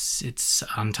here. It's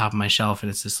on top of my shelf,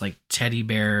 and it's this like teddy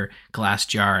bear glass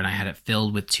jar, and I had it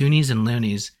filled with Toonies and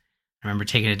Loonies. I remember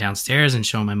taking it downstairs and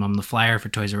showing my mom the flyer for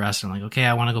Toys R Us, and I'm like, okay,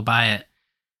 I want to go buy it.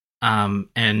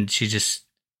 And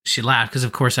she laughed because,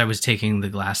 of course, I was taking the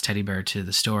glass teddy bear to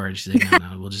the store, and she's like,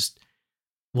 "No,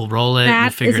 we'll roll it. We'll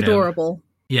figure it out." That is adorable.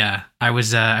 Yeah, I would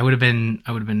have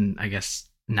been, I guess,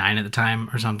 9 at the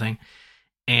time or something,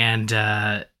 and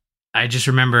I just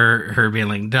remember her being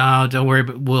like, "No, don't worry."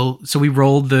 But so we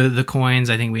rolled the coins.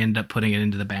 I think we ended up putting it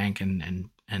into the bank, and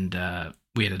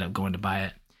we ended up going to buy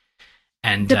it.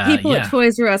 And the people at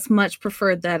Toys R Us much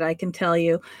preferred that, I can tell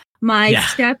you. My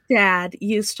stepdad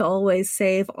used to always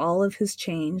save all of his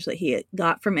change that he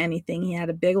got from anything. He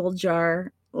had a big old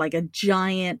jar like a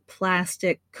giant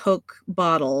plastic Coke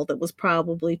bottle that was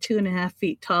probably 2.5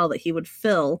 feet tall that he would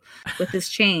fill with his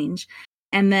change.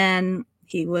 And then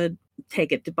he would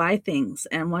take it to buy things.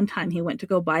 And one time he went to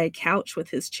go buy a couch with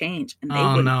his change and they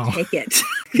wouldn't take it.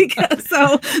 Because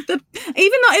even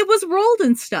though it was rolled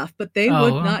and stuff, but they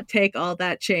would not take all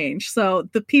that change. So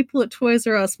the people at Toys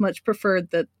R Us much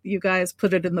preferred that you guys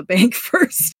put it in the bank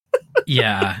first.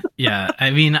 Yeah.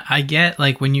 I mean, I get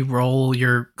like when you roll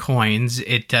your coins,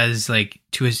 it does like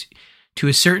to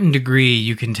a certain degree,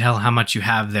 you can tell how much you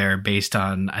have there based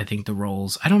on, I think, the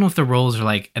rolls. I don't know if the rolls are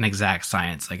like an exact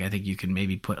science. Like I think you can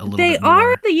maybe put a little bit more. They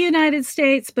are the United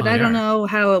States, but I don't know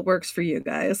how it works for you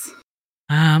guys.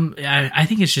 I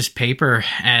think it's just paper,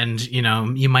 and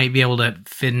you might be able to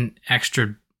fit an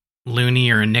extra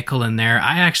loony or a nickel in there.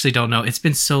 I actually don't know. It's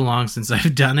been so long since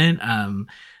I've done it.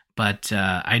 But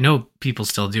I know people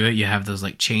still do it. You have those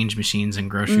like change machines in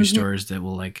grocery stores that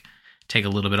will like take a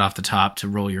little bit off the top to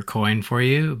roll your coin for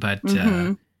you. But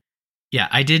yeah,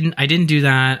 I didn't do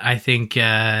that. I think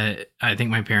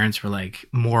my parents were like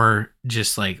more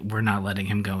just like, we're not letting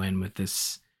him go in with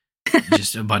this,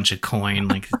 just a bunch of coin.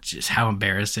 Like just how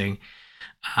embarrassing.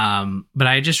 But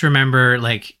I just remember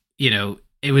like,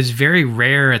 it was very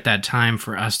rare at that time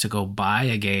for us to go buy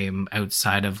a game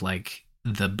outside of like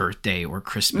the birthday or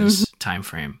Christmas time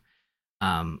frame.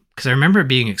 Because I remember it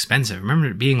being expensive. I remember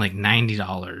it being like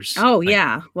 $90. Oh,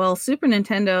 yeah. Well, Super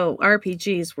Nintendo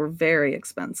RPGs were very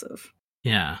expensive.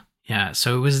 Yeah.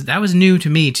 So that was new to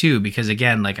me too, because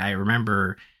again, like I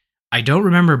don't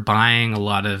remember buying a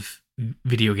lot of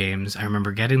video games. I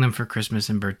remember getting them for Christmas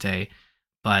and birthday,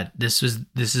 but this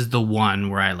is the one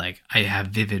where I have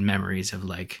vivid memories of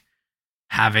like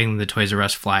having the Toys R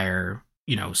Us flyer,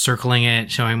 circling it,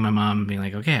 showing my mom, being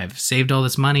like, okay, I've saved all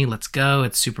this money. Let's go.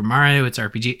 It's Super Mario. It's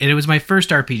RPG. And it was my first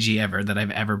RPG ever that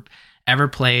I've ever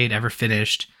played, ever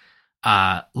finished.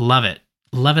 Love it.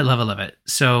 Love it.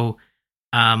 So,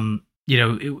 talking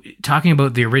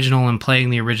about the original and playing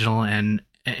the original and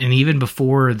even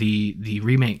before the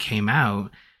remake came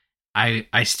out,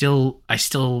 I still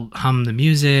hum the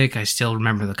music. I still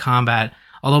remember the combat.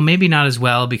 Although maybe not as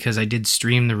well, because I did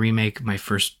stream the remake my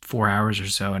first 4 hours or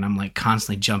so, and I'm like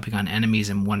constantly jumping on enemies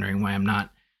and wondering why I'm not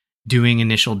doing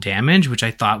initial damage, which I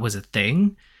thought was a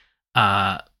thing.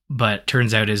 But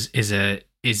turns out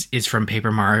is from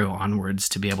Paper Mario onwards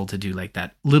to be able to do like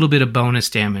that little bit of bonus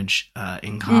damage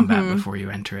in combat before you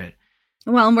enter it.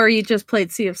 Well, and where you just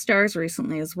played Sea of Stars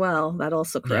recently as well, that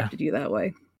also corrupted you that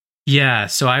way. Yeah,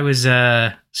 so I was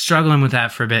struggling with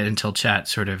that for a bit until chat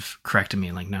sort of corrected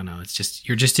me. Like, no, it's just,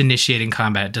 you're just initiating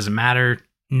combat. It doesn't matter.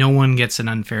 No one gets an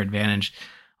unfair advantage.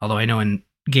 Although I know in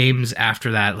games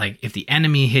after that, like if the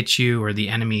enemy hit you or the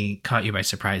enemy caught you by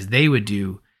surprise, they would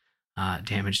do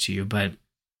damage to you. But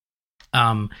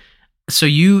so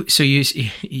you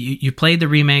played the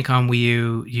remake on Wii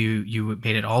U. You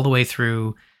made it all the way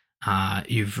through.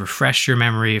 You've refreshed your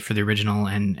memory for the original,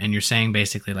 and you're saying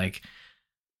basically like,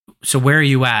 so where are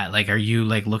you at? Like, are you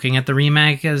like looking at the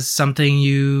remake as something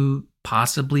you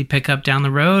possibly pick up down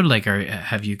the road? Like,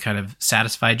 have you kind of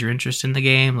satisfied your interest in the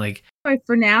game? Like, right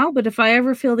for now, but if I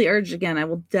ever feel the urge again, I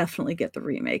will definitely get the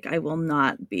remake. I will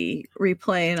not be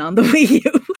replaying on the Wii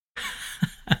U.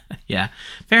 Yeah,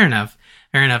 fair enough.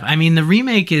 I mean, the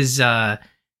remake is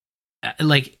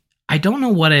like, I don't know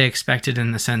what I expected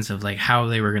in the sense of like how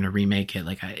they were going to remake it.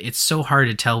 Like it's so hard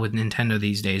to tell with Nintendo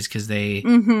these days because they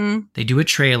do a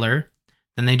trailer,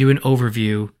 then they do an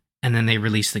overview, and then they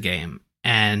release the game.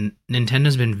 And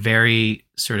Nintendo's been very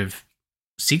sort of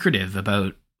secretive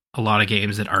about a lot of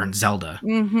games that aren't Zelda.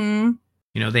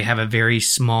 They have a very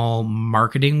small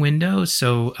marketing window.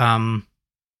 So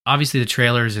obviously the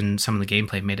trailers and some of the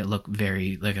gameplay made it look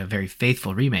very like a very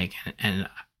faithful remake. And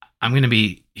I'm going to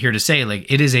be here to say,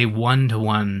 like, it is a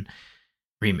 1-to-1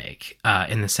 remake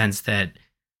in the sense that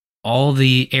all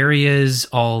the areas,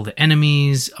 all the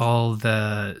enemies, all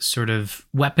the sort of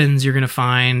weapons you're going to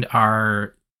find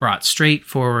are brought straight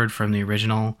forward from the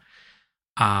original.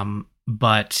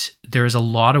 But there's a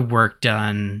lot of work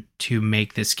done to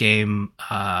make this game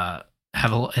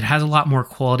it has a lot more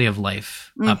quality of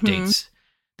life updates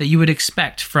that you would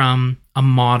expect from a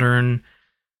modern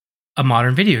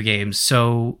video game.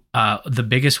 So the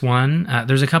biggest one,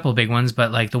 there's a couple of big ones,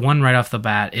 but like the one right off the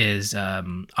bat is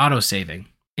auto saving.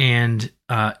 And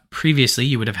previously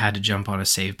you would have had to jump on a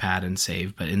save pad and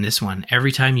save, but in this one,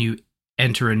 every time you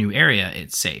enter a new area,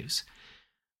 it saves.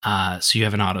 So you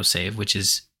have an auto save, which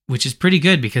is pretty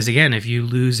good because again, if you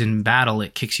lose in battle,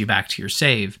 it kicks you back to your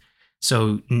save.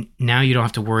 So now you don't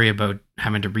have to worry about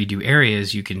having to redo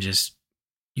areas. You can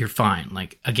you're fine.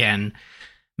 Like again,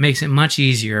 makes it much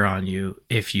easier on you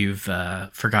if you've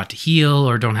forgot to heal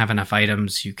or don't have enough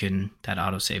items. That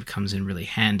autosave comes in really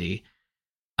handy.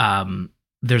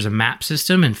 There's a map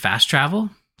system and fast travel.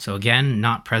 So again,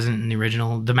 not present in the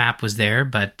original. The map was there,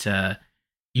 but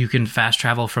you can fast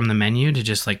travel from the menu to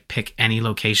just like pick any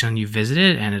location you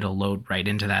visited, and it'll load right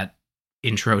into that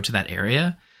intro to that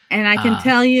area. And I can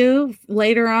tell you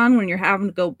later on when you're having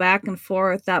to go back and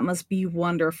forth, that must be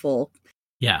wonderful.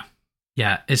 Yeah.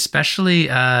 Yeah.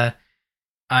 Especially, I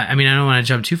mean, I don't want to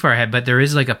jump too far ahead, but there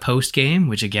is like a post game,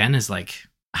 which again is like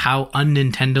how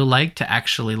un-Nintendo like to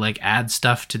actually like add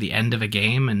stuff to the end of a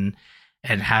game and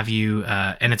have you,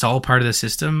 and it's all part of the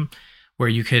system where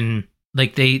you can,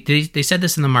 like they said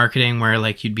this in the marketing where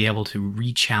like you'd be able to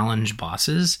re-challenge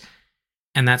bosses.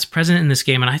 And that's present in this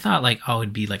game. And I thought like, oh,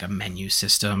 it'd be like a menu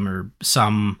system or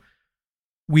some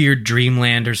weird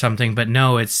dreamland or something. But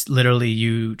no, it's literally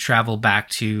you travel back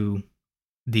to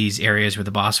these areas where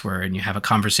the boss were and you have a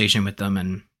conversation with them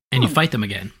and you fight them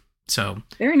again. So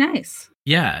very nice.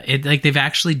 Yeah. It like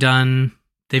they've done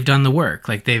the work.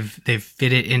 Like they've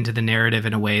fit it into the narrative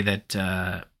in a way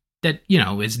that, you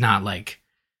know, is not like,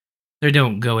 they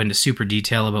don't go into super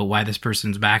detail about why this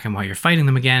person's back and why you're fighting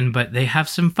them again, but they have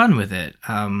some fun with it.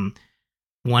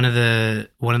 One of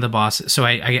the bosses. So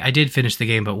I did finish the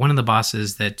game, but one of the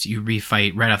bosses that you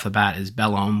refight right off the bat is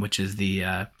Bellome, which is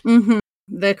the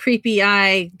creepy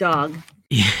eye dog.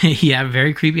 Yeah,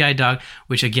 very creepy eye dog.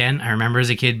 Which again, I remember as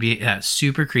a kid be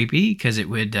super creepy because it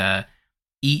would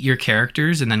eat your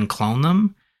characters and then clone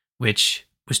them, which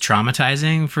was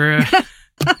traumatizing for a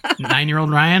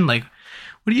 9-year-old Ryan. Like,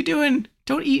 what are you doing?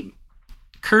 Don't eat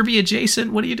Kirby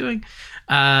adjacent. What are you doing?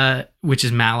 Which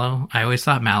is Mallow. I always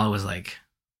thought Mallow was like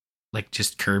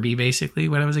just Kirby basically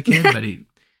when I was a kid, but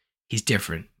he's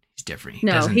different. He's different.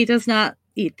 He does not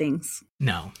eat things.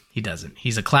 No, he doesn't.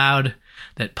 He's a cloud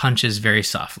that punches very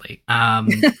softly. Well,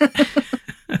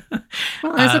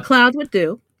 as a cloud would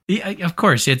do. Yeah, of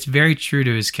course. It's very true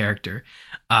to his character.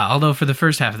 Although for the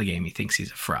first half of the game, he thinks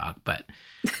he's a frog, but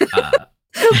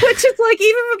which is like,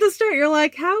 even from the start, you're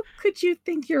like, how could you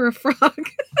think you're a frog?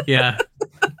 Yeah.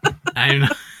 I don't know.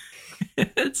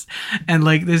 And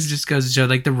like, this just goes to show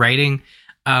like the writing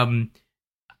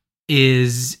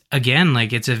is, again,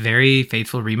 like it's a very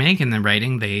faithful remake, and the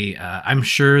writing, they I'm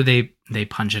sure they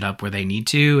punch it up where they need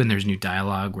to, and there's new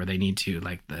dialogue where they need to,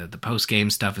 like the post-game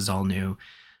stuff is all new.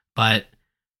 But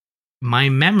my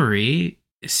memory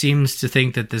seems to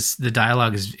think that the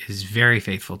dialogue is very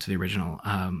faithful to the original.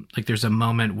 Like there's a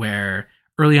moment where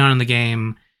early on in the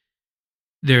game,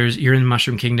 you're in the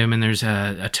Mushroom Kingdom and there's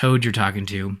a toad you're talking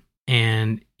to,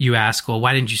 and you ask, well,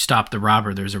 why didn't you stop the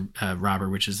robber? There's a robber,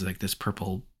 which is like this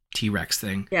purple T-Rex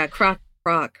thing. Yeah, Croc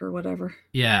or whatever.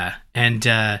 Yeah, and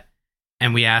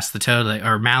we asked the toad, like,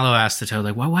 or Mallow asked the toad,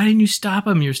 like, well, why didn't you stop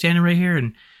him? You were standing right here.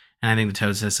 And I think the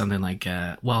toad says something like,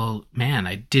 well, man,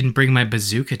 I didn't bring my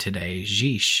bazooka today.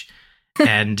 Jeesh.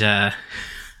 And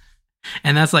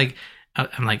that's like,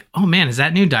 I'm like, oh man, is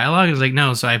that new dialogue? I was like,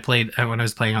 no. So I played, when I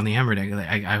was playing on the Emmerdick,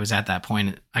 I was at that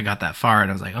point, I got that far, and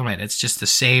I was like, oh man, it's just the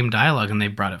same dialogue, and they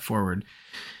brought it forward.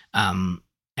 I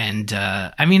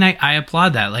mean, I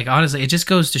applaud that. Like, honestly, it just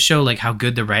goes to show like how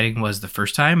good the writing was the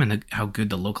first time, and how good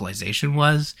the localization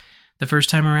was the first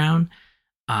time around.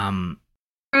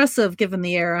 Impressive given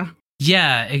the era.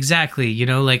 Yeah, exactly. You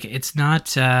know, like it's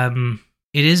not, it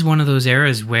is one of those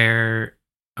eras where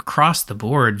across the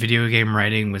board, video game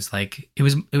writing was like, it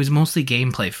was mostly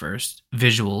gameplay first,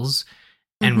 visuals,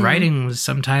 and writing was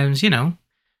sometimes, you know,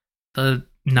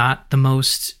 not the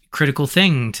most critical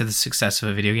thing to the success of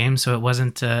a video game. So it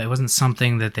wasn't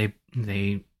something that they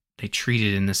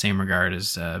treated in the same regard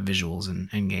as visuals and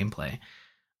gameplay.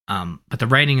 But the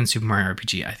writing in Super Mario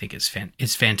RPG, I think,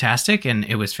 is fantastic, and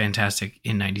it was fantastic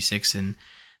in '96, and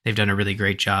they've done a really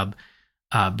great job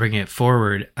bringing it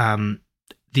forward.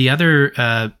 The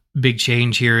other big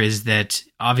change here is that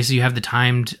obviously you have the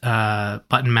timed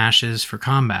button mashes for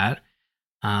combat,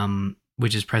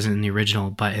 which is present in the original,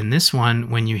 but in this one,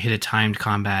 when you hit a timed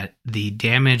combat, the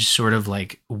damage sort of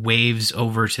like waves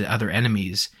over to other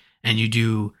enemies, and you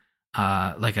do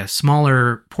like a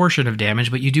smaller portion of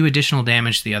damage, but you do additional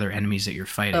damage to the other enemies that you're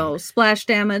fighting. Oh, splash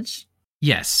damage.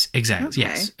 Yes, exactly.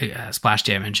 Okay. Yes, splash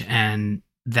damage. And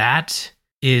that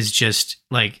is just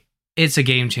like, it's a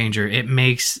game changer. It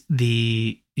makes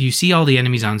you see all the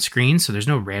enemies on screen, so there's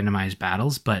no randomized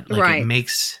battles, but like It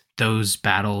makes those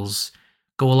battles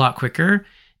go a lot quicker.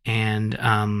 And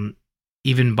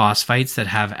even boss fights that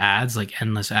have ads, like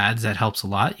endless ads, that helps a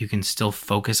lot. You can still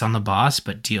focus on the boss,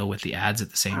 but deal with the ads at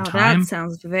the same time. That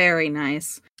sounds very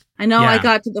nice. I know I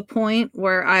got to the point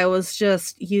where I was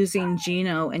just using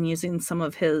Gino and using some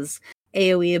of his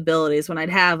AoE abilities. When I'd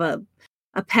have a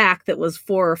pack that was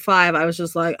 4 or 5, I was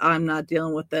just like, I'm not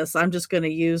dealing with this. I'm just going to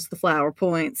use the flower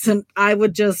points. And I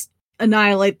would just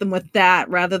annihilate them with that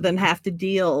rather than have to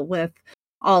deal with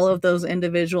all of those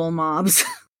individual mobs.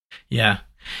 Yeah.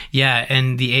 Yeah,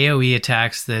 and the AoE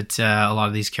attacks that a lot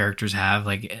of these characters have,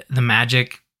 like the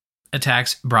magic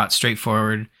attacks brought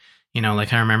straightforward. You know,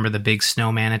 like I remember the big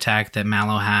snowman attack that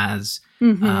Mallow has,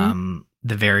 the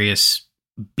various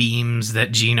beams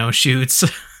that Gino shoots,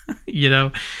 you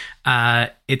know,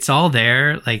 it's all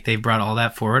there. Like they brought all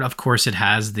that forward. Of course, it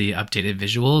has the updated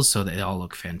visuals, so they all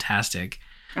look fantastic.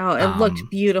 Oh, it looked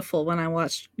beautiful when I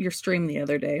watched your stream the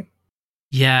other day.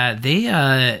 Yeah,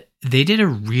 they did a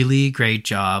really great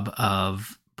job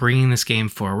of bringing this game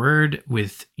forward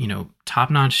with, you know,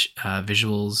 top-notch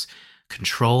visuals,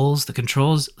 controls. The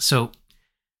controls, so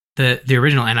the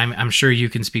original, and I'm sure you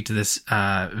can speak to this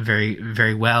very,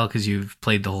 very well because you've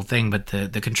played the whole thing, but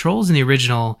the controls in the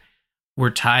original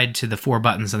were tied to the 4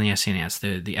 buttons on the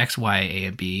SNES, the X, Y, A,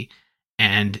 and B,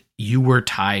 and you were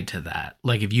tied to that.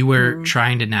 Like if you were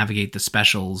trying to navigate the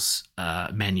specials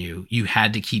menu, you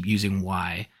had to keep using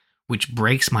Y, which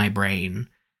breaks my brain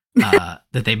that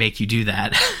they make you do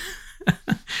that.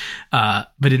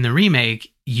 But in the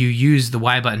remake, you use the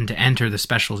Y button to enter the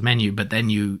specials menu, but then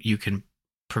you can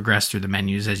progress through the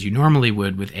menus as you normally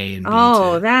would with A and B.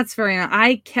 Oh, that's very nice.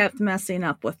 I kept messing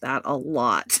up with that a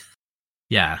lot.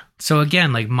 Yeah. So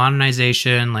again, like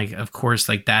modernization, like of course,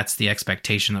 like that's the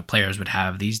expectation that players would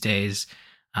have these days.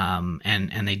 And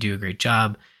they do a great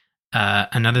job.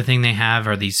 Another thing they have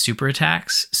are these super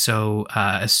attacks. So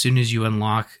as soon as you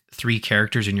unlock 3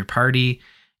 characters in your party,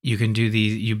 you can do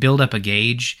these, you build up a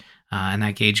gauge, and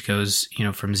that gauge goes, you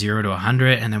know, from 0 to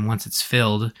 100. And then once it's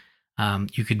filled,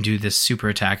 you can do this super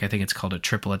attack. I think it's called a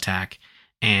triple attack.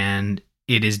 And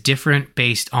it is different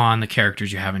based on the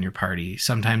characters you have in your party.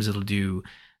 Sometimes it'll do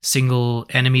single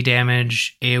enemy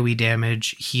damage, AoE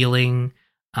damage, healing,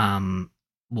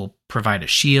 will provide a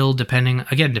shield depending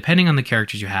on the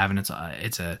characters you have, and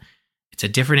it's a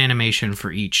different animation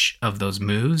for each of those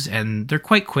moves, and they're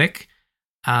quite quick.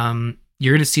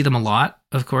 You're going to see them a lot,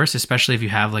 of course, especially if you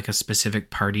have like a specific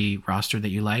party roster that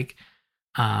you like.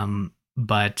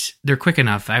 But they're quick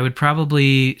enough. I would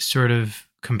probably sort of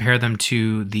compare them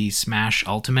to the Smash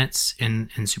Ultimates in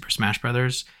Super Smash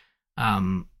Brothers.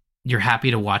 You're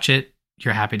happy to watch it.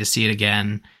 You're happy to see it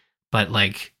again, but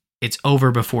like it's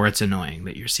over before it's annoying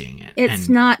that you're seeing it. It's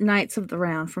not Knights of the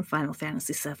Round from Final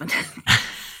Fantasy VII.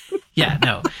 Yeah,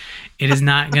 no, it is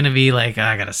not going to be like, oh,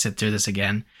 I got to sit through this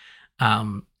again.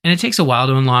 And it takes a while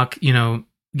to unlock, you know,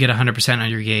 get 100% on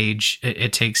your gauge.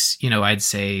 It takes, you know, I'd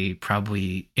say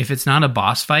probably, if it's not a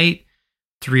boss fight,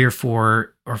 3 or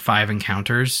 4 or 5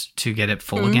 encounters to get it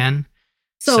full again.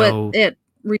 So it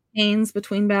retains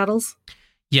between battles?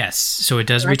 Yes, so it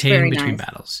does retain between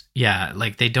battles. Yeah,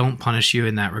 like they don't punish you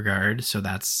in that regard, so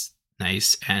that's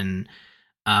nice. And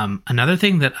another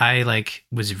thing that I like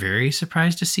was very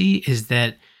surprised to see is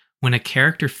that when a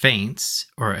character faints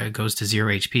or it goes to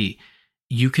 0 HP,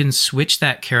 you can switch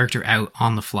that character out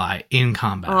on the fly in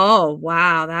combat. Oh,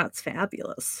 wow, that's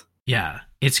fabulous. Yeah,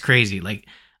 it's crazy. Like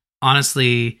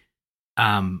honestly,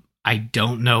 I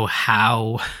don't know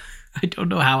how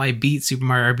I beat Super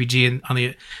Mario RPG on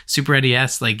the Super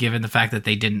NES, like given the fact that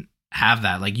they didn't have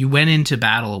that. Like you went into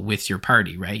battle with your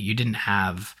party, right? You didn't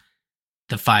have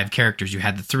the 5 characters, you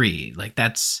had the 3. Like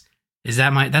that's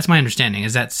my understanding.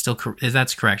 Is that still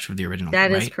that's correct for the original?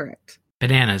 That right? Is correct.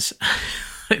 Bananas.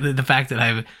 The fact that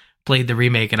I've played the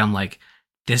remake and I'm like,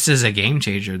 this is a game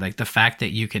changer. Like the fact that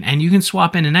you can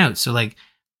swap in and out. So like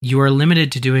you are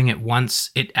limited to doing it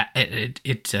once. It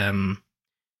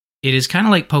is kind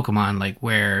of like Pokemon, like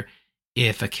where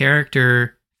if a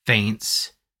character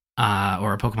faints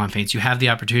or a Pokemon faints, you have the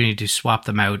opportunity to swap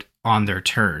them out on their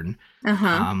turn.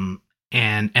 And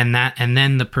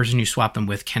then the person you swap them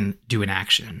with can do an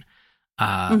action.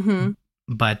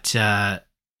 But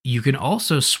you can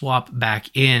also swap back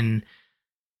in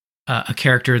a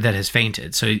character that has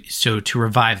fainted. So to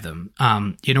revive them,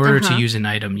 in order to use an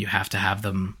item, you have to have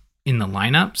them in the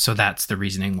lineup. So that's the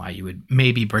reasoning why you would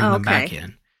maybe bring them back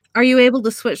in. Are you able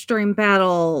to switch during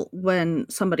battle when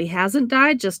somebody hasn't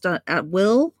died, just at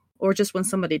will, or just when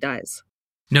somebody dies?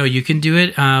 No, you can do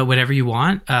it whatever you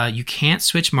want. You can't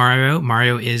switch Mario.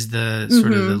 Mario is the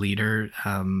sort of the leader.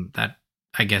 That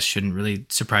I guess shouldn't really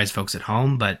surprise folks at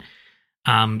home, but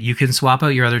you can swap out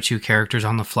your other 2 characters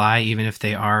on the fly, even if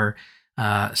they are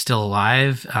still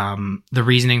alive. The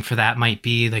reasoning for that might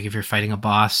be like if you're fighting a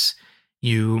boss,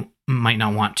 you might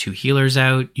not want 2 healers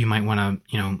out. You might want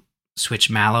to, switch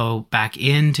Mallow back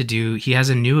in to do. He has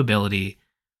a new ability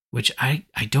which I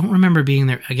don't remember being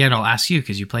there. Again, I'll ask you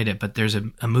because you played it, but there's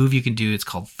a move you can do. It's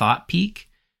called Thought Peek,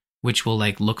 which will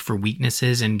like look for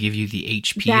weaknesses and give you the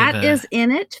HP. That is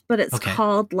in it, but it's Okay.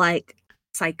 called like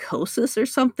psychosis or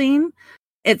something.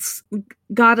 It's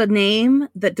got a name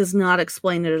that does not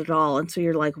explain it at all. And so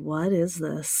you're like, what is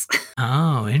this?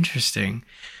 Oh, interesting.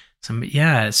 So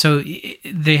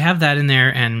they have that in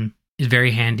there and is very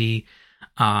handy.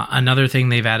 Another thing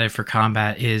they've added for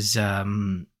combat is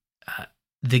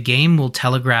the game will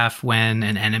telegraph when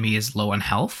an enemy is low on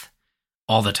health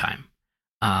all the time.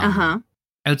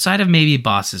 Outside of maybe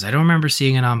bosses. I don't remember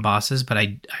seeing it on bosses, but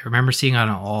I remember seeing it on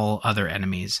all other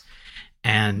enemies.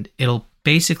 And it'll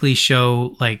basically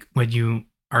show, like, when you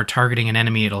are targeting an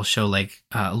enemy, it'll show, like,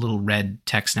 a little red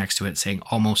text next to it saying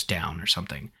almost down or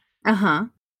something.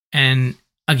 And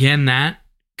again, that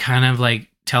kind of, like,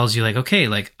 tells you, like, okay,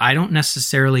 like, I don't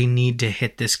necessarily need to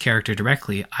hit this character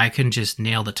directly. I can just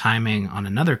nail the timing on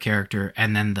another character,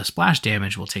 and then the splash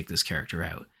damage will take this character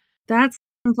out. That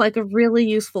sounds like a really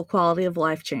useful quality of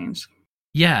life change.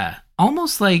 Yeah.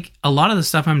 Almost like a lot of the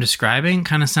stuff I'm describing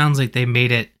kind of sounds like they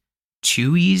made it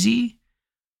too easy.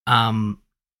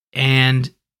 And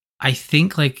I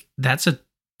think like that's a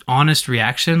honest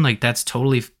reaction. Like that's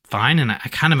totally fine. And I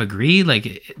kind of agree.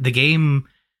 Like the game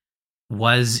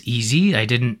was easy. I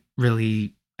don't want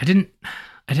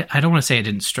to say I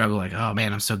didn't struggle. Like, oh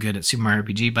man, I'm so good at Super Mario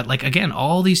RPG. But like, again,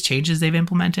 all these changes they've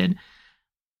implemented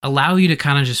allow you to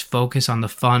kind of just focus on the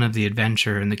fun of the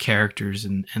adventure and the characters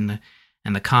and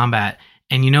the combat.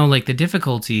 And, you know, like the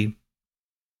difficulty,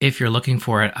 if you're looking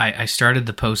for it, I started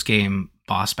the post-game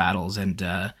boss battles and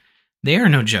they are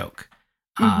no joke.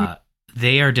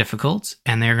 They are difficult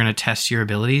and they're going to test your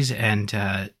abilities, and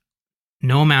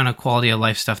no amount of quality of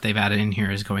life stuff they've added in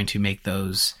here is going to make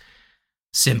those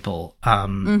simple.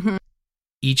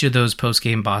 Each of those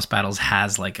post-game boss battles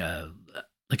has like a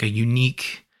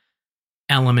unique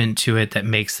element to it that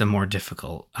makes them more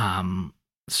difficult.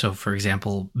 So for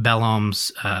example,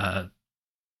 Bellom's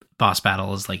boss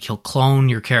battle is like he'll clone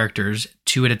your characters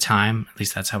 2 at a time. At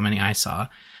least that's how many I saw.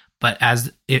 But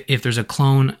if there's a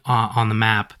clone on the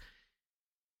map,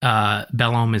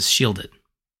 Bellom is shielded.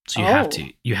 So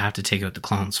you have to take out the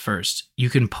clones first. You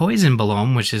can poison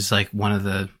Bellom, which is like one of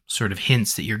the sort of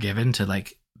hints that you're given to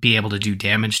like be able to do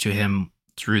damage to him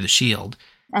through the shield.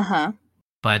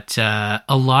 But a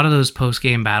lot of those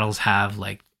post-game battles have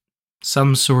like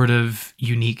some sort of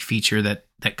unique feature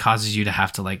that causes you to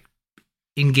have to like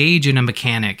engage in a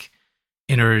mechanic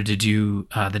in order to do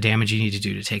the damage you need to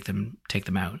do to take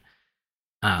them out.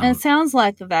 And it sounds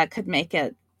like that could make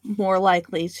it more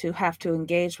likely to have to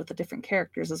engage with the different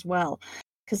characters as well.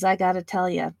 Because I got to tell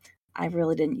you, I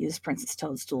really didn't use Princess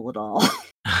Toadstool at all.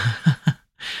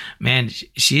 Man,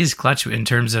 she is clutch in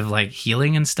terms of like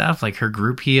healing and stuff, like her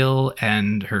group heal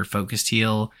and her focused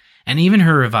heal and even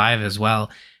her revive as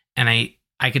well. And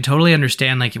I could totally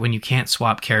understand like when you can't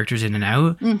swap characters in and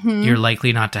out, you're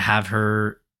likely not to have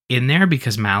her in there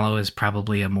because Mallow is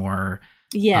probably a more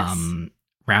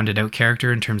rounded out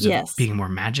character in terms of being a more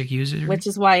magic user. Which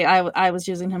is why I was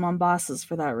using him on bosses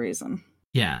for that reason.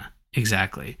 Yeah,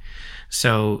 exactly.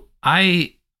 So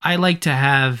I like to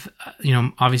have, you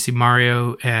know, obviously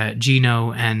Mario,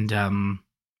 Gino, and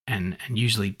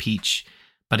usually Peach.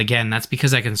 But again, that's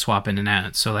because I can swap in and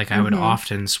out. So like I would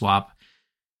often swap,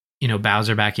 you know,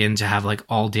 Bowser back in to have like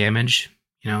all damage,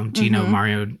 you know, Gino,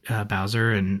 Mario,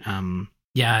 Bowser. And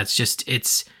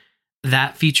it's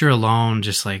that feature alone,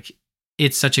 just like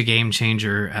it's such a game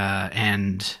changer.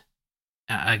 And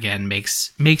again,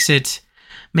 makes it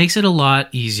a lot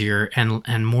easier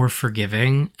and more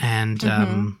forgiving. And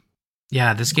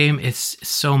this game, it's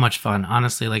so much fun.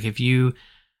 Honestly, like if you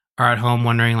are at home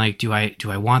wondering like, do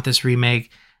I want this remake?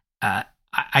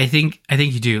 I think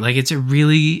you do. Like it's a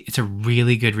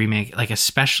really good remake. Like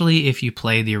especially if you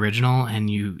play the original and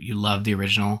you love the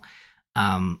original.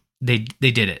 They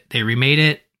did it. They remade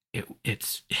it.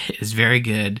 It's very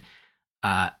good.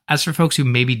 As for folks who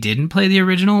maybe didn't play the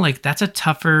original, like that's a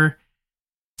tougher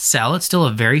sell. It's still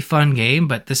a very fun game,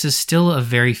 but this is still a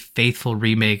very faithful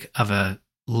remake of a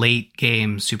late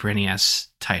game Super NES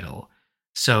title.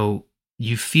 So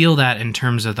you feel that in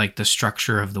terms of like the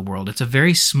structure of the world. It's a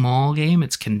very small game.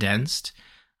 It's condensed.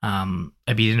 I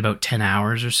beat it in about 10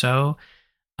 hours or so.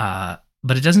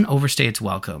 But it doesn't overstay its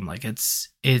welcome. Like it's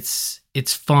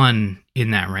fun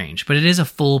in that range, but it is a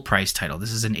full price title.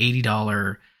 This is an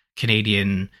 $80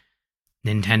 Canadian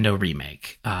Nintendo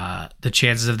remake. The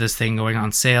chances of this thing going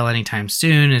on sale anytime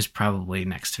soon is probably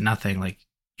next to nothing. Like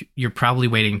you're probably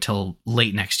waiting till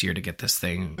late next year to get this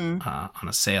thing on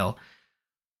a sale.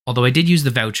 Although I did use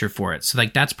the voucher for it. So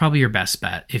like that's probably your best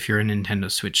bet if you're a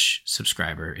Nintendo Switch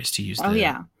subscriber, is to use the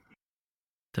vouchers.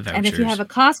 And if you have a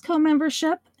Costco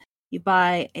membership, you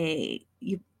buy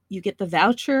you get the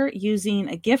voucher using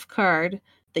a gift card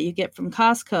that you get from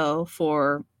Costco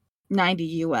for 90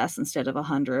 US instead of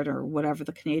 100 or whatever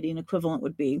the Canadian equivalent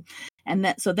would be.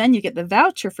 And so then you get the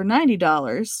voucher for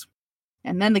 $90,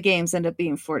 and then the games end up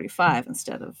being 45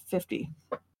 instead of 50.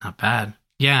 Not bad.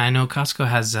 Yeah, I know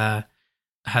Costco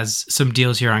has some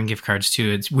deals here on gift cards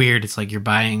too. It's weird. It's like you're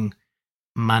buying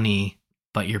money,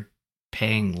 but you're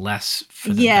paying less for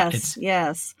the yes.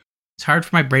 It's hard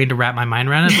for my brain to wrap my mind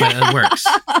around it, but it works.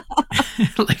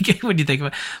 Like when you think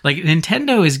about, like,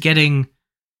 Nintendo is getting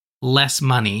less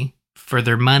money for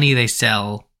their money they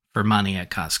sell for money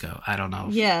at Costco. I don't know.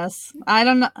 Yes. I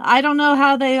don't know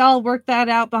how they all work that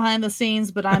out behind the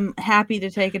scenes, but I'm happy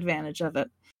to take advantage of it.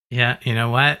 Yeah, you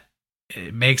know what?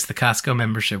 It makes the Costco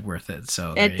membership worth it.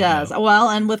 So it does. Go. Well,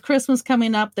 and with Christmas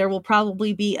coming up, there will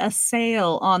probably be a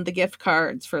sale on the gift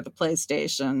cards for the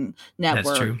PlayStation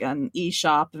Network and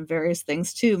eShop and various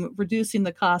things too, reducing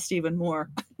the cost even more.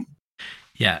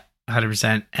 Yeah,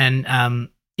 100%. And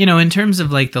in terms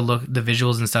of like the look, the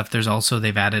visuals and stuff, there's also,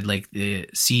 they've added like the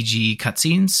CG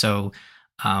cutscenes. So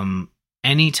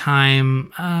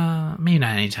anytime, maybe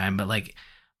not anytime, but like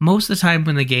most of the time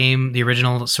when the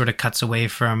original sort of cuts away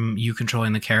from you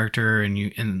controlling the character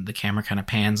and the camera kind of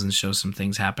pans and shows some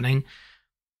things happening,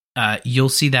 you'll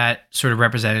see that sort of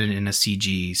represented in a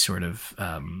CG sort of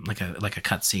like a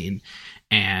cutscene,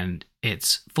 and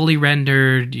it's fully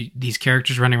rendered. These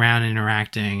characters running around and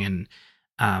interacting,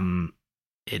 and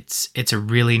it's a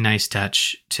really nice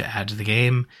touch to add to the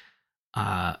game.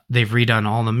 They've redone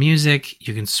all the music.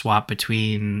 You can swap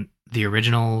between the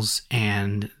originals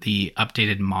and the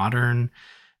updated modern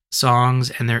songs,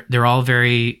 and they're all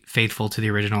very faithful to the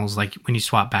originals. Like when you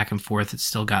swap back and forth, it's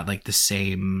still got like the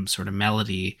same sort of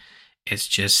melody. It's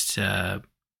just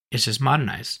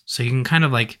modernized. So you can kind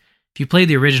of like, if you play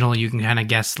the original, you can kind of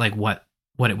guess like what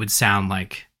it would sound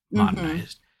like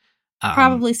modernized.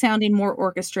 Probably sounding more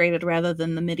orchestrated rather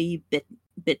than the MIDI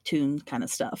bit tune kind of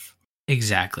stuff.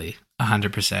 Exactly.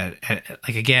 100%.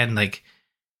 Like, again, like,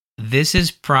 this is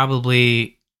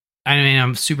probably, I mean,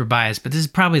 I'm super biased, but this is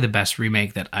probably the best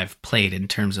remake that I've played in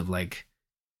terms of like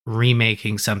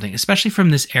remaking something, especially from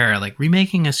this era. Like,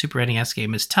 remaking a Super NES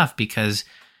game is tough because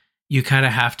you kind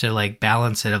of have to like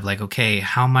balance it of like, okay,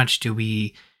 how much do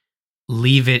we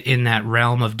leave it in that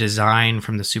realm of design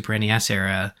from the Super NES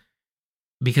era?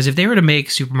 Because if they were to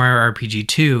make Super Mario RPG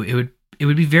 2, it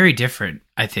would be very different,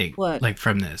 I think. What? Like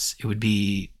from this,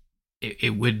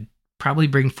 it would probably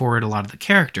bring forward a lot of the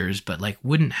characters, but like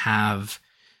wouldn't have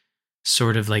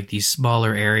sort of like these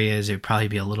smaller areas. It would probably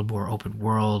be a little more open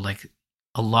world. Like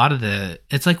a lot of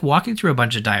it's like walking through a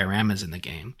bunch of dioramas in the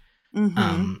game.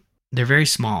 Mm-hmm. They're very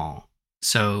small.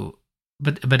 So,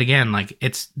 but again, like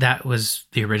that was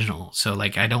the original. So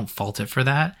like, I don't fault it for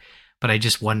that, but I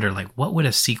just wonder like, what would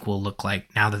a sequel look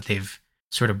like now that they've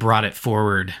sort of brought it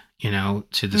forward,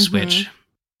 to the Switch?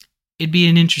 It'd be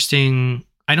an interesting,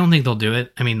 I don't think they'll do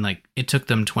it. I mean, like, it took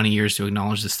them 20 years to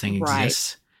acknowledge this thing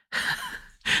exists.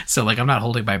 So, like, I'm not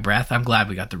holding my breath. I'm glad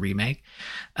we got the remake.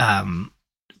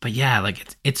 But yeah, like,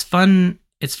 it's fun.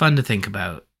 It's fun to think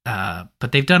about.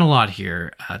 But they've done a lot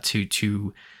here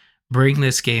to bring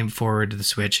this game forward to the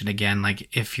Switch. And again,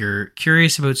 like, if you're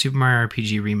curious about Super Mario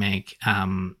RPG Remake,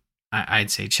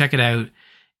 I'd say check it out.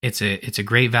 It's a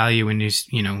great value when you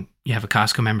have a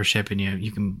Costco membership and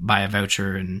you can buy a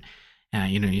voucher and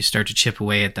you start to chip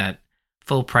away at that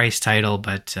full price title.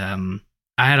 But I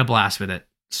had a blast with it.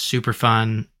 Super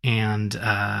fun, and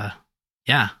highly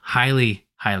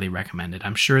recommended.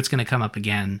 I'm sure it's going to come up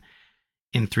again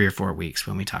in 3 or 4 weeks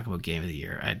when we talk about Game of the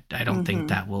Year. I don't think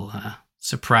that will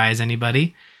surprise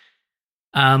anybody.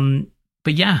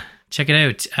 But yeah, check it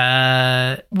out.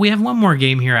 We have one more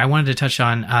game here I wanted to touch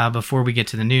on before we get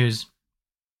to the news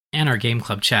and our Game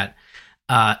Club chat.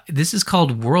 This is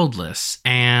called Worldless,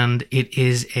 and it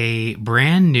is a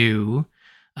brand new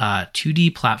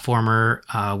 2D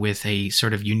platformer with a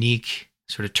sort of unique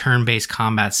sort of turn-based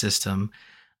combat system.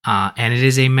 And it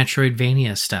is a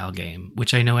Metroidvania style game,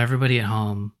 which I know everybody at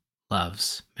home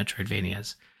loves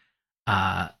Metroidvanias.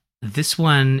 This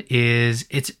one is,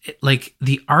 like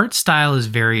the art style is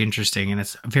very interesting and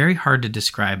it's very hard to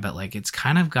describe, but like it's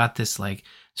kind of got this like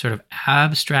sort of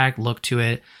abstract look to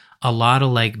it. A lot of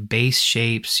like base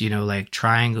shapes, like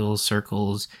triangles,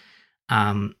 circles.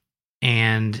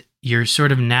 And you're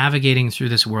sort of navigating through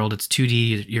this world. It's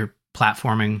 2D, you're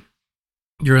platforming.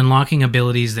 You're unlocking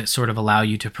abilities that sort of allow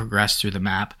you to progress through the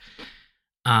map.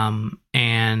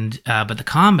 But the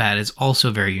combat is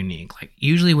also very unique. Like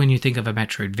usually when you think of a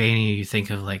Metroidvania, you think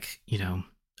of like, you know,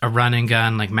 a run and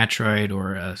gun like Metroid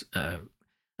or a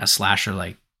slasher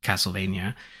like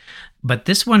Castlevania. But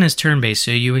this one is turn-based,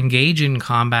 so you engage in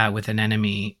combat with an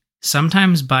enemy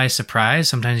sometimes by surprise,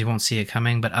 sometimes you won't see it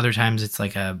coming, but other times it's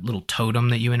like a little totem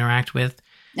that you interact with.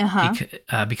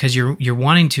 Because you're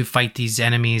wanting to fight these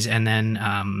enemies, and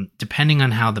then depending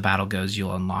on how the battle goes,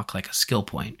 you'll unlock like a skill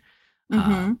point.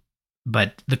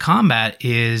 But the combat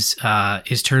is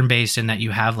turn-based in that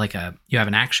you have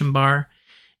an action bar,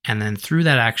 and then through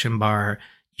that action bar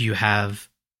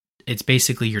it's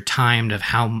basically you're timed of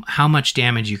how much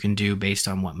damage you can do based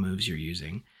on what moves you're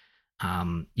using.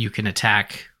 You can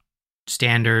attack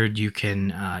standard, you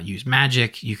can use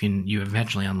magic, you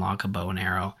eventually unlock a bow and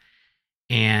arrow,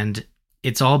 and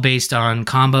it's all based on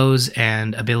combos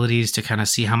and abilities to kind of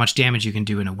see how much damage you can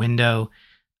do in a window.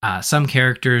 Some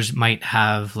characters might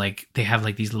have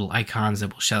these little icons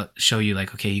that will show you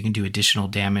like, okay, you can do additional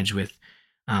damage with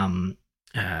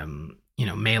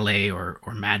melee or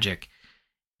magic.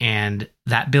 And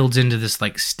that builds into this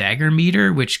like stagger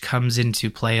meter, which comes into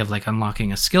play of like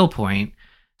unlocking a skill point.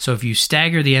 So if you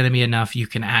stagger the enemy enough, you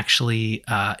can actually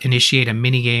initiate a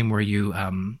mini game where you,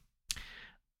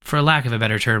 for lack of a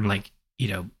better term, like, you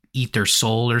know, eat their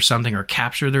soul or something, or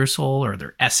capture their soul or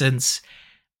their essence.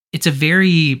 It's a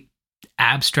very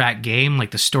abstract game.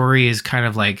 Like the story is kind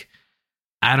of like,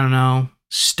 I don't know,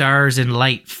 stars and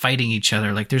light fighting each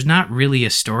other. Like there's not really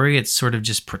a story. It's sort of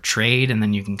just portrayed, and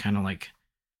then you can kind of like,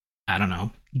 I don't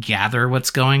know, gather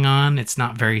what's going on. It's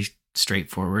not very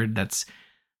straightforward. That's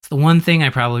the one thing I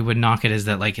probably would knock it, is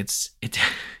that like it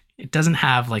doesn't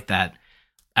have like that.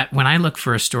 When I look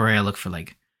for a story, I look for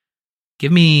like, tell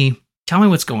me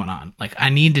what's going on. Like I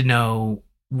need to know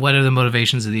what are the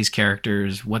motivations of these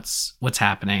characters, what's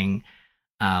happening.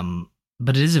 But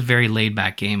it is a very laid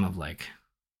back game of like,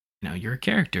 you know, you're a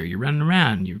character, you're running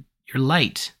around, you're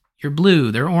light, you're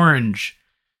blue, they're orange,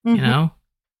 you know.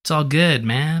 It's all good,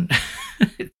 man.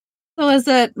 So is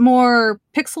it more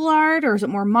pixel art, or is it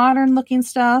more modern looking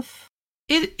stuff?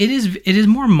 It is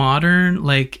more modern.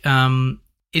 Like so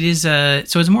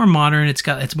it's more modern.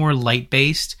 It's more light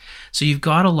based. So you've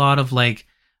got a lot of like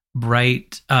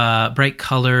bright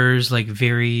colors, like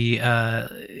very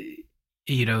the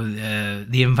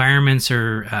environments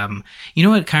are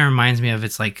what it kind of reminds me of.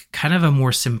 It's like kind of a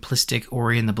more simplistic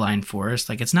Ori and the Blind Forest.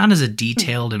 Like it's not as a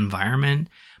detailed environment,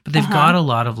 but they've got a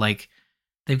lot of like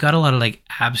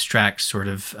abstract sort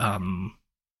of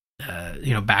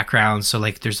backgrounds. So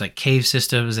like there's like cave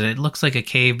systems, and it looks like a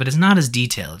cave, but it's not as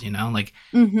detailed, you know. Like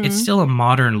it's still a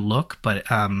modern look, but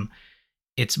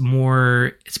it's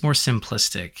more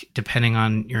simplistic depending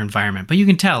on your environment. But you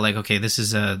can tell like, okay, this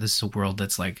is a world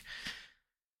that's like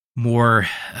more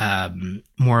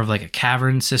of like a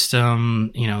cavern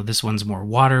system. You know, this one's more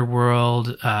water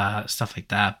world, stuff like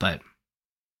that. But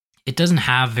it doesn't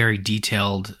have very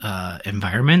detailed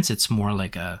environments. It's more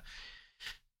like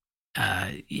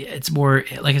it's more,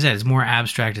 like I said, it's more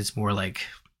abstract. It's more like,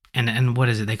 and what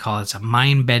is it they call it? It's a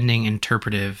mind-bending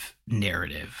interpretive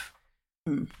narrative.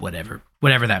 Whatever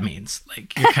that means.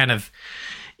 Like you're kind of,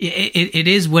 it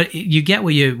is what you get.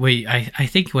 I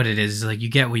think what it is like you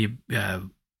get what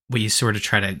you sort of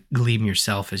try to glean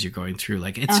yourself as you're going through.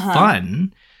 Like it's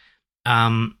fun.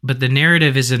 But the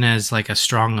narrative isn't as like a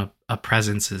strong a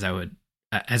presence as I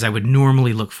would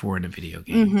normally look for in a video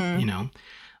game, you know.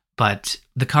 But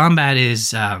the combat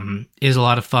is a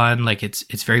lot of fun. Like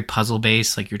it's very puzzle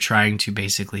based. Like you're trying to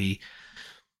basically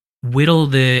whittle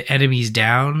the enemies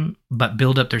down, but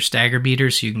build up their stagger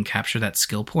meter so you can capture that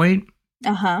skill point.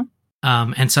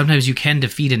 And sometimes you can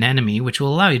defeat an enemy, which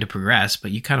will allow you to progress,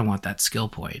 but you kind of want that skill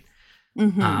point.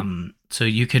 So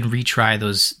you can retry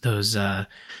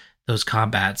those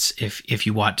combats if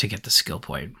you want to get the skill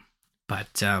point.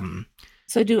 But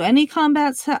so do any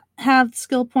combats have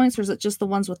skill points, or is it just the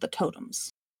ones with the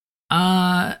totems?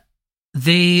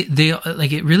 They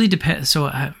like, it really depends. So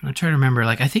I'm trying to remember.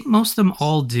 Like I think most of them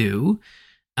all do,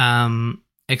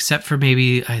 except for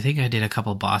maybe I think I did a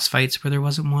couple boss fights where there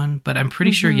wasn't one. But I'm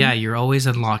pretty sure, yeah, you're always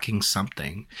unlocking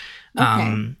something. Okay.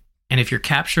 And if you're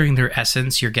capturing their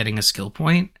essence, you're getting a skill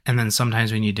point. And then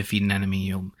sometimes when you defeat an enemy,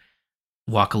 you'll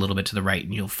walk a little bit to the right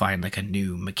and you'll find like a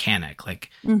new mechanic.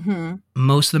 Like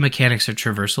most of the mechanics are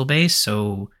traversal based.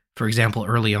 So for example,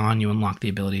 early on you unlock the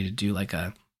ability to do like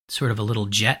a sort of a little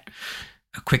jet,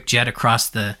 a quick jet across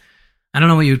the, I don't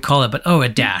know what you would call it, but a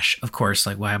dash, of course.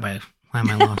 Like why am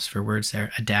I lost for words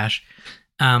there? A dash.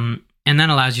 And that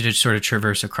allows you to sort of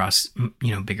traverse across,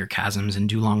 you know, bigger chasms and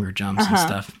do longer jumps and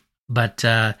stuff. But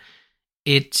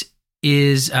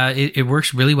is it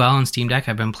works really well on Steam Deck.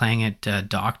 I've been playing it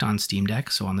docked on Steam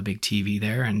Deck, so on the big TV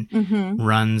there, and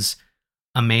runs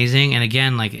amazing. And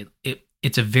again, like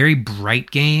it's a very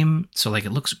bright game, so like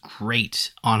it looks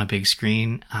great on a big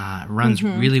screen. Runs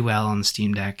really well on the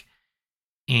Steam Deck,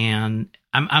 and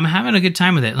I'm having a good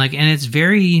time with it. Like, and it's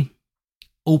very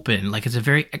open. Like, it's a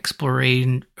very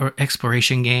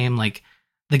exploration game. Like,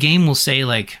 the game will say,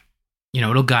 like, you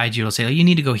know, it'll guide you. It'll say, like, you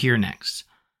need to go here next,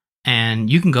 and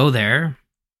you can go there.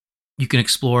 You can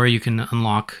explore. You can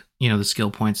unlock, you know, the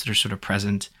skill points that are sort of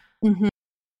present. But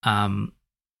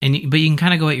you can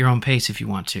kind of go at your own pace if you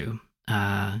want to.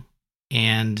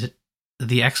 And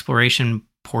the exploration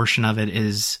portion of it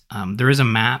is there is a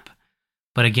map,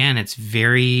 but again, it's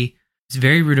very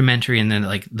rudimentary. And then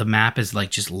like the map is like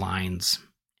just lines,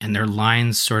 and they're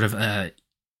lines sort of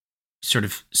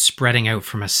spreading out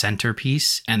from a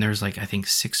centerpiece. And there's like, I think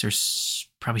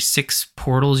probably six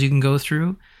portals you can go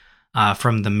through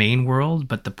from the main world,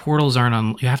 but the portals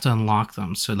you have to unlock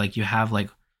them. So like you have like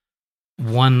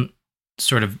one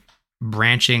sort of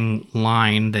branching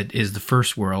line that is the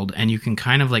first world, and you can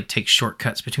kind of like take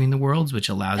shortcuts between the worlds, which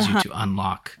allows you to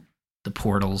unlock the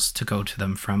portals to go to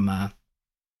them from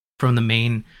the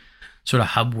main sort of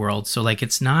hub world. So like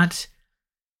it's not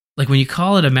like when you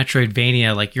call it a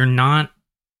Metroidvania, like you're not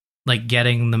like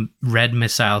getting the red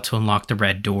missile to unlock the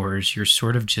red doors. You're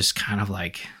sort of just kind of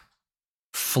like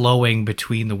flowing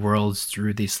between the worlds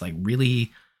through this like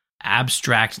really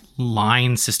abstract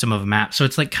line system of a map. So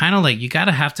it's like kind of like you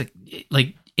gotta have to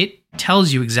like, it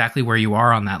tells you exactly where you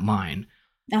are on that line,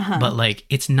 but like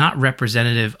it's not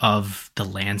representative of the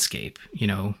landscape. You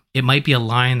know, it might be a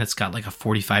line that's got like a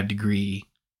 45-degree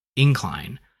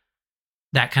incline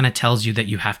that kind of tells you that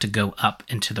you have to go up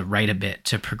and to the right a bit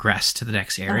to progress to the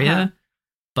next area.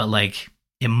 But like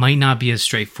it might not be as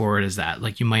straightforward as that.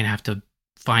 Like you might have to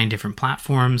find different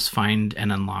platforms, find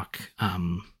and unlock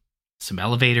some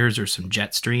elevators or some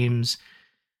jet streams.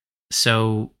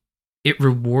 So it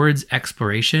rewards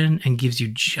exploration and gives you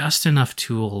just enough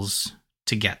tools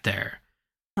to get there.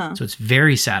 So it's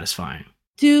very satisfying.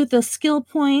 Do the skill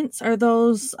points, are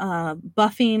those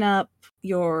buffing up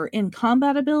your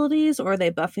in-combat abilities, or are they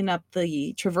buffing up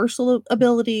the traversal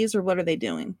abilities, or what are they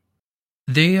doing?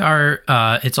 They are,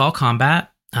 it's all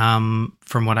combat. From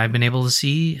what I've been able to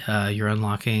see, you're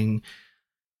unlocking,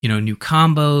 you know, new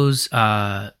combos,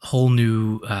 whole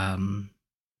new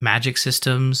magic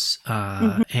systems,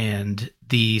 and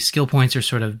the skill points are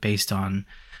sort of based on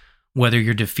whether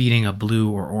you're defeating a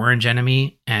blue or orange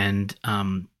enemy, and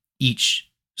each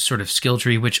sort of skill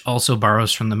tree, which also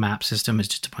borrows from the map system, is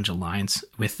just a bunch of lines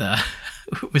with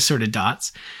with sort of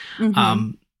dots.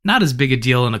 Not as big a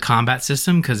deal in a combat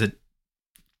system because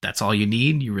that's all you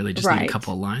need. You really just need a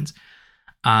couple of lines.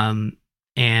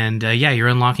 And you're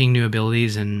unlocking new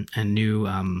abilities and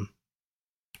new.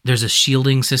 There's a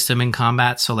shielding system in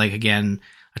combat. So like, again,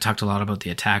 I talked a lot about the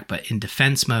attack, but in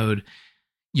defense mode,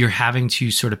 you're having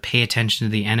to sort of pay attention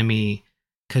to the enemy,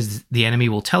 because the enemy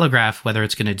will telegraph whether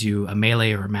it's going to do a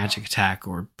melee or a magic attack,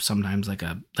 or sometimes like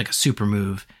a super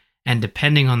move. And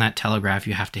depending on that telegraph,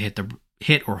 you have to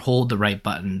hit or hold the right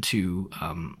button to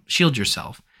shield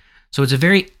yourself. So it's a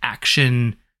very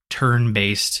action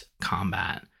turn-based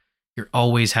combat. You're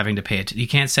always having to pay it. You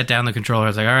can't set down the controller.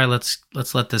 It's like, all right, let's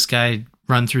let this guy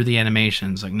run through the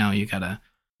animations. Like, no, you gotta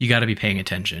be paying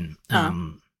attention.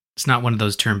 It's not one of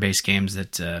those turn-based games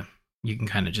that you can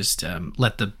kind of just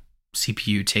let the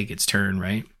CPU take its turn,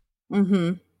 right?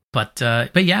 But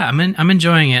yeah, I'm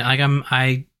enjoying it. Like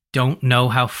I don't know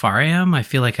how far I am. I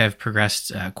feel like I've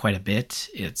progressed quite a bit.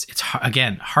 It's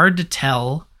again hard to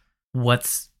tell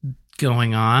what's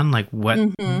going on. Like what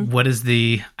is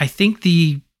the? I think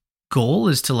the goal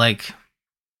is to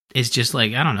just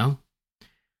I don't know,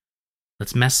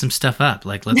 let's mess some stuff up.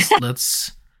 Like let's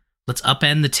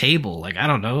upend the table. Like, I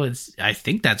don't know. I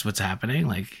think that's what's happening.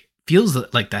 Like, feels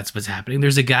like that's what's happening.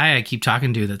 There's a guy I keep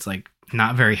talking to that's like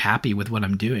not very happy with what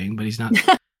I'm doing, but he's not.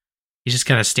 He's just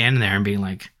kind of standing there and being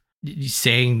like,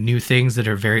 saying new things that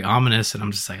are very ominous, and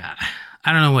I'm just like,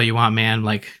 I don't know what you want, man.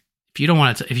 Like, if you don't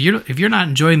want to, if you're not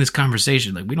enjoying this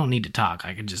conversation, like, we don't need to talk.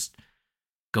 I can just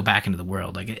go back into the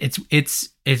world. Like, it's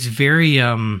very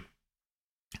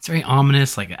it's very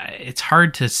ominous. Like, it's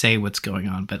hard to say what's going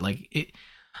on, but like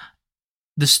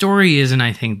the story isn't,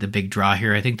 I think, the big draw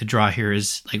here. I think the draw here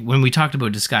is, like, when we talked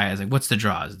about Disgaea, I was like, what's the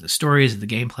draw? Is it the story? Is it the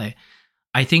gameplay?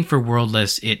 I think for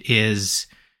Worldless, it is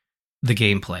the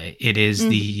gameplay. It is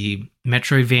the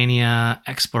Metroidvania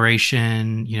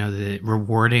exploration, you know, the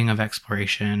rewarding of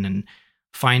exploration and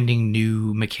finding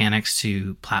new mechanics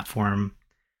to platform.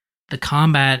 The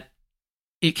combat,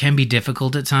 it can be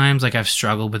difficult at times. Like, I've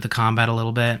struggled with the combat a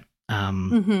little bit.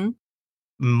 Mm-hmm.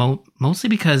 Mostly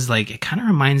because like it kind of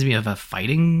reminds me of a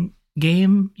fighting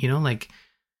game, like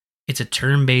it's a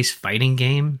turn-based fighting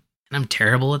game, and I'm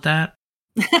terrible at that.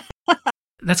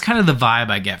 That's kind of the vibe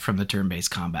I get from the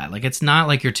turn-based combat. Like it's not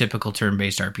like your typical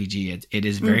turn-based RPG. It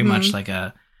is very much like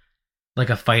a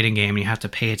fighting game. You have to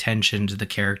pay attention to the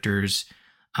characters'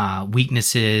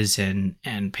 weaknesses and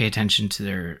pay attention to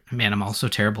their. Man, I'm also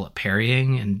terrible at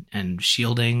parrying and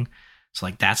shielding. So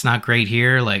like that's not great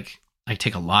here. Like I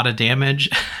take a lot of damage.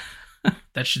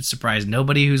 That should surprise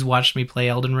nobody who's watched me play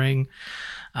Elden Ring.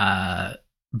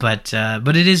 But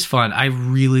it is fun. I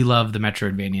really love the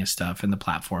Metroidvania stuff and the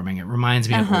platforming. It reminds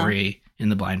me of Ori in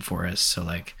the Blind Forest. So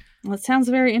like, well, it sounds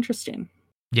very interesting.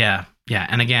 Yeah.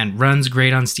 And again, runs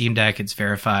great on Steam Deck. It's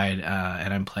verified,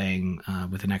 and I'm playing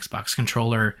with an Xbox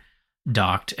controller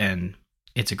docked, and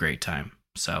it's a great time.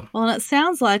 So, well, and it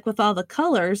sounds like with all the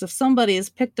colors, if somebody has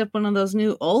picked up one of those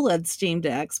new OLED Steam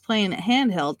Decks, playing it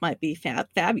handheld might be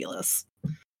fabulous.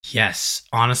 Yes,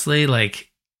 honestly,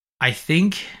 like I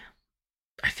think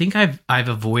I've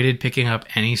avoided picking up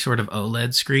any sort of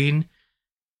OLED screen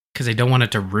because I don't want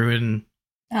it to ruin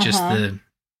just the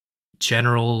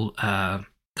general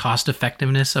cost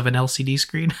effectiveness of an LCD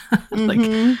screen.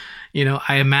 Like,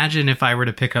 I imagine if I were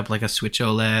to pick up like a Switch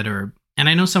OLED and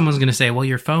I know someone's going to say, well,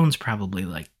 your phone's probably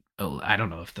like, I don't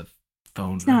know if the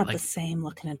phone. It's not like, the same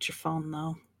looking at your phone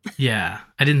though. Yeah,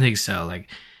 I didn't think so.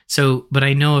 But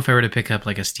I know if I were to pick up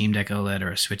like a Steam Deck OLED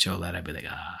or a Switch OLED, I'd be like,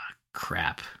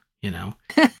 crap,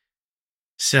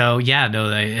 So yeah,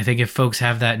 no, I think if folks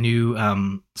have that new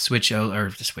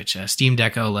Steam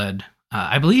Deck OLED,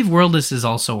 I believe Worldless is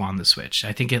also on the Switch.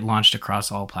 I think it launched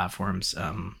across all platforms.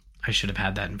 I should have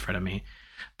had that in front of me,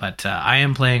 but I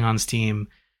am playing on Steam,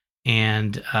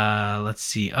 and let's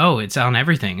see. Oh, it's on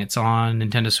everything. It's on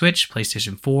Nintendo Switch,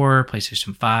 PlayStation 4,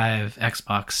 PlayStation 5,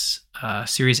 Xbox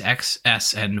Series X,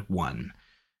 S, and 1.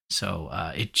 So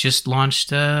it just launched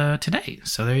today.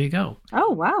 So there you go.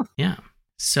 Oh, wow. Yeah.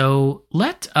 So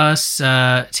let us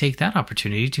take that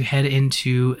opportunity to head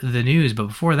into the news. But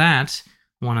before that,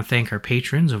 I want to thank our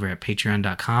patrons over at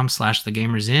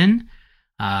patreon.com/thegamersin.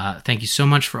 Thank you so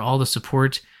much for all the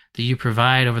support that you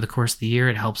provide over the course of the year.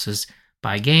 It helps us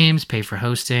buy games, pay for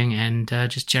hosting, and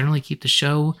just generally keep the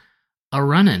show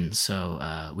a-running.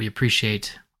 So we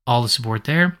appreciate all the support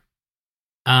there.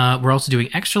 We're also doing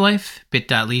Extra Life,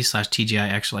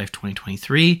 bit.ly/TGI Extra Life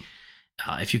 2023.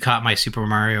 If you caught my Super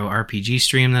Mario RPG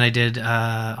stream that I did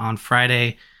on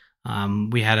Friday,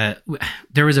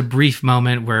 there was a brief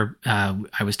moment where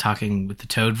I was talking with the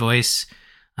Toad voice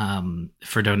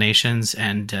for donations,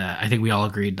 and I think we all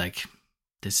agreed that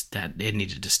it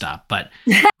needed to stop. But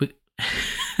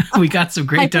we got some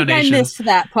great donations. I missed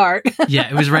that part. Yeah,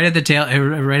 it was right at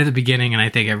the beginning, and I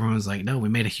think everyone was like, "No, we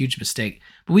made a huge mistake."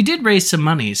 But we did raise some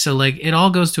money, so it all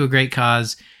goes to a great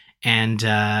cause. And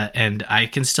I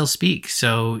can still speak,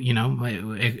 so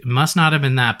it must not have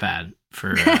been that bad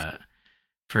for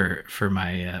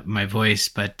my voice.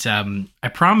 But I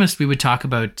promised we would talk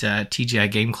about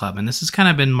TGI Game Club, and this has kind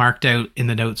of been marked out in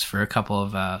the notes for a couple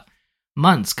of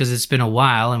months because it's been a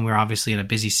while, and we're obviously in a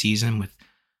busy season with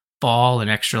fall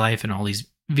and Extra Life and all these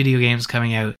video games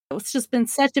coming out. It's just been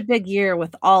such a big year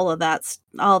with all of that,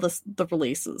 the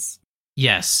releases.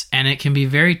 Yes, and it can be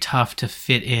very tough to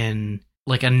fit in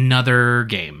like another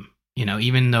game,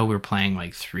 even though we're playing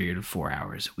like 3 to 4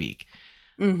 hours a week.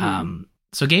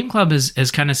 So Game Club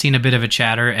has kind of seen a bit of a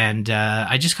chatter, and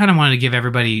I just kind of wanted to give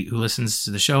everybody who listens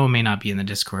to the show, may not be in the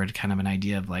Discord, kind of an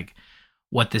idea of like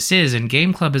what this is. And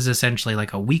Game Club is essentially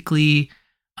like a weekly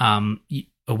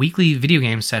video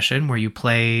game session where you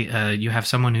play, you have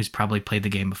someone who's probably played the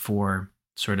game before,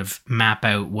 sort of map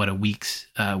out what a week's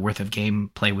worth of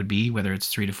gameplay would be, whether it's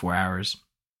 3 to 4 hours.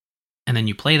 And then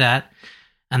you play that,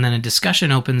 and then a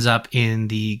discussion opens up in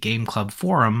the Game Club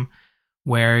forum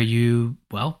where you,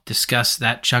 discuss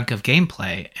that chunk of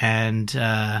gameplay. And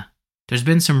there's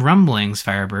been some rumblings,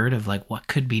 Firebyrd, of like what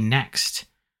could be next.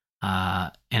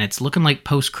 And it's looking like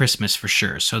post-Christmas for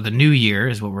sure. So the new year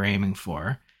is what we're aiming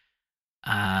for.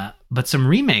 But some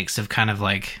remakes have kind of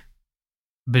like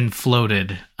been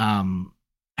floated. How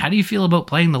do you feel about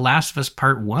playing The Last of Us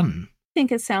Part 1? I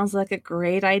think it sounds like a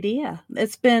great idea.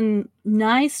 It's been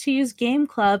nice to use Game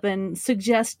Club and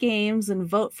suggest games and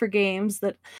vote for games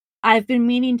that I've been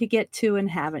meaning to get to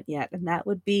and haven't yet, and that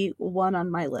would be one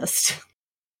on my list.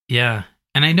 Yeah,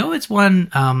 and I know it's one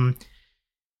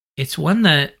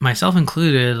that, myself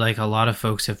included, like a lot of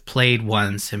folks have played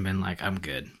once and been like, I'm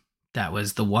good. That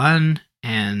was the one,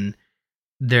 and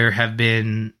there have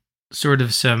been sort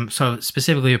of so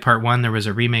specifically at Part 1, there was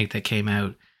a remake that came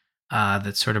out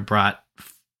that sort of brought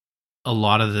a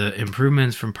lot of the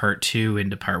improvements from part 2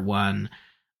 into part 1,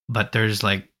 but there's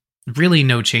like really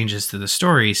no changes to the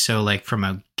story. So like from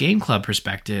a game club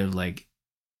perspective, like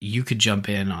you could jump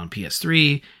in on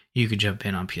PS3, you could jump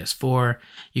in on PS4,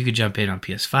 you could jump in on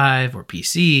PS5 or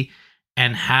PC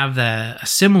and have a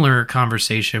similar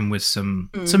conversation with some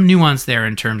nuance there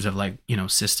in terms of like, you know,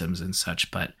 systems and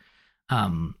such. But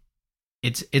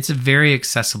it's a very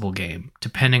accessible game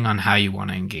depending on how you want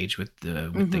to engage with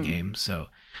the game. So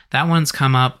that one's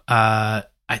come up. I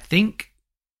think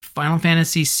Final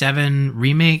Fantasy VII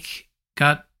Remake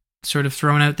got sort of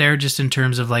thrown out there just in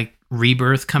terms of like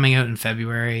Rebirth coming out in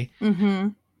February.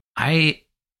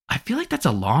 I feel like that's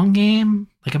a long game.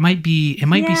 Like it might be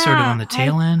sort of on the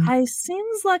tail end. I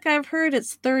seems like I've heard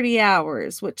it's 30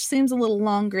 hours, which seems a little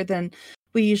longer than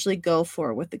we usually go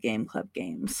for with the Game Club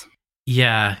games.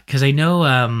 Yeah, because I know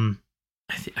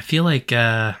I feel like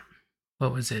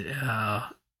what was it?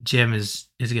 Jim is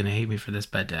going to hate me for this,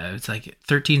 but it's like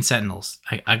 13 Sentinels.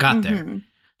 I got there.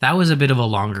 That was a bit of a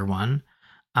longer one.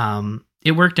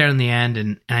 It worked out in the end,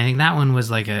 and I think that one was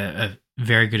like a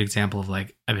very good example of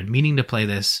like, I've been meaning to play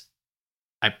this.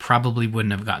 I probably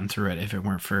wouldn't have gotten through it if it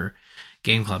weren't for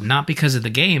Game Club. Not because of the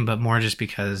game, but more just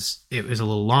because it was a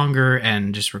little longer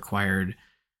and just required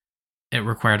a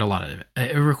lot of it.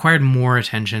 It required more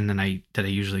attention than I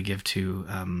usually give to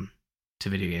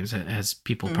video games. As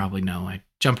people probably know, I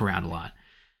jump around a lot.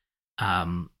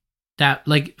 That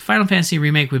like Final Fantasy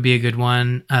Remake would be a good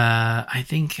one. I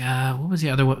think what was the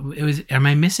other one? It was. Am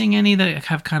I missing any that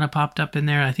have kind of popped up in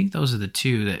there? I think those are the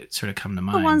two that sort of come to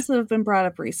mind. The ones that have been brought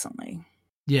up recently.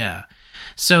 Yeah.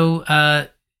 So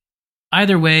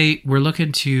either way, we're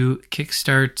looking to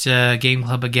kickstart Game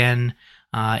Club again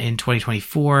in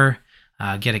 2024.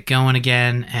 Get it going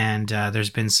again, and there's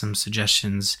been some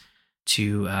suggestions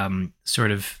to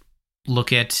sort of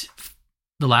look at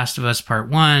The Last of Us Part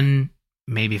 1,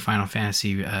 maybe Final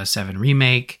Fantasy VII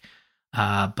Remake.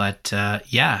 But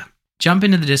yeah, jump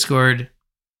into the Discord,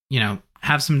 you know,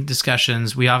 have some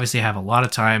discussions. We obviously have a lot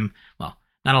of time. Well,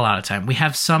 not a lot of time. We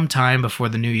have some time before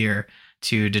the new year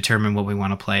to determine what we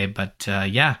want to play. But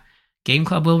yeah, Game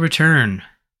Club will return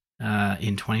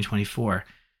in 2024.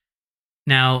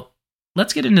 Now,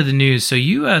 let's get into the news. So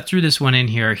you threw this one in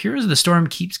here. Heroes of the Storm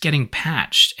keeps getting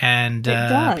patched, and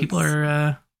people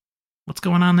are... what's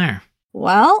going on there?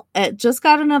 Well, it just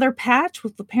got another patch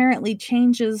with apparently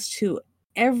changes to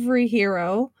every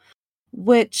hero,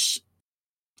 which,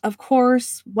 of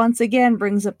course, once again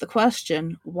brings up the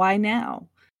question, why now?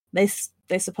 They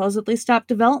supposedly stopped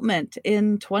development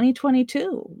in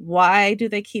 2022. Why do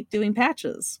they keep doing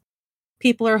patches?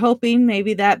 People are hoping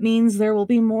maybe that means there will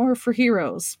be more for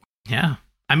heroes. Yeah.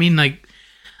 I mean, like,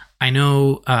 I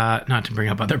know, not to bring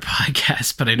up other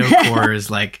podcasts, but I know Core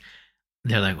is like,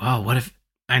 they're like, oh, what if,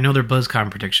 I know their BlizzCon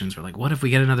predictions were like, what if we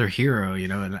get another hero, you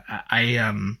know? And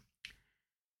I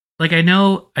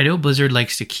know Blizzard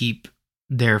likes to keep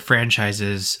their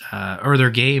franchises or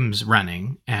their games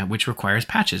running, which requires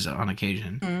patches on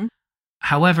occasion.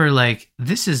 However, like,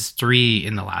 this is 3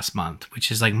 in the last month,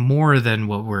 which is like more than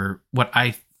what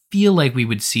I feel like we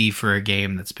would see for a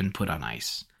game that's been put on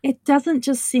ice. It doesn't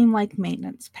just seem like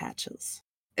maintenance patches,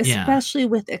 especially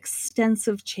with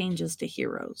extensive changes to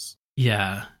heroes.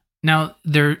 Yeah. Now,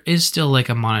 there is still like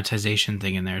a monetization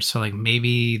thing in there. So like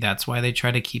maybe that's why they try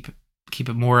to keep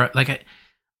it more like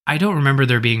I don't remember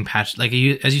there being patched, like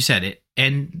as you said,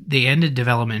 and they ended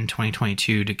development in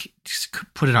 2022 to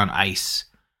put it on ice.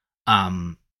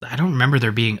 I don't remember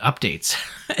there being updates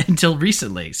until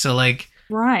recently. So like,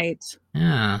 right.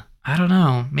 Yeah. I don't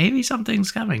know. Maybe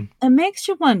something's coming. It makes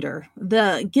you wonder,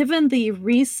 given the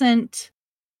recent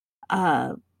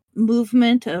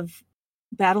movement of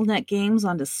Battle.net games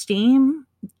onto Steam,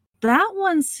 that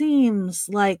one seems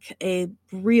like a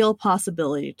real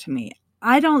possibility to me.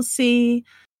 I don't see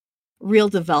real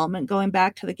development going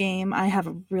back to the game. I have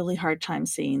a really hard time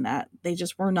seeing that. They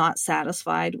just were not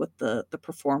satisfied with the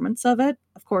performance of it.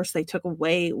 Of course, they took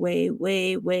way, way,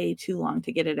 way, way too long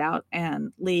to get it out,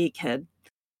 and League had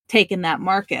taken that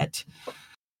market.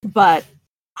 But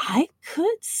I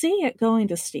could see it going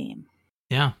to Steam.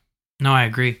 Yeah. No, I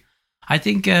agree. I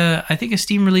think a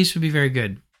Steam release would be very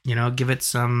good. You know, give it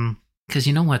some, because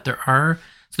you know what,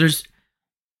 there's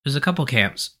a couple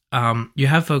camps. You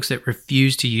have folks that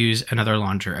refuse to use another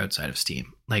launcher outside of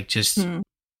Steam, like just,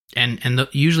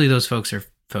 usually those folks are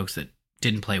folks that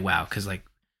didn't play WoW, because like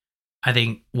I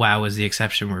think WoW was the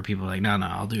exception where people are like, no,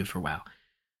 I'll do it for WoW.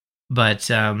 But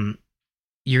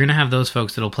you're gonna have those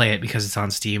folks that'll play it because it's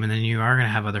on Steam, and then you are gonna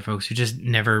have other folks who just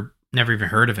never even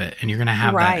heard of it, and you're gonna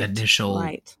have that initial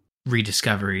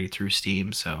rediscovery through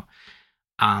Steam. So,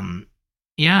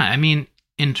 yeah, I mean,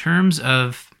 in terms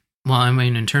of, well, I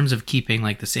mean, in terms of keeping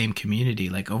like the same community,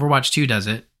 like Overwatch 2 does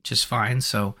it just fine.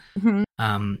 So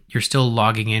you're still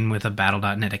logging in with a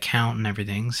battle.net account and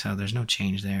everything. So there's no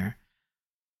change there.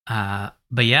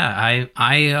 But yeah,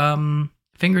 I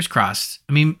fingers crossed.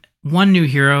 I mean, one new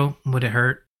hero, would it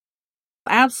hurt?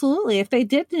 Absolutely. If they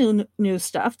did new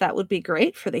stuff, that would be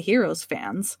great for the Heroes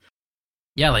fans.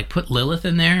 Yeah, like put Lilith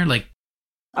in there, like.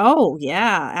 Oh,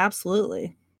 yeah,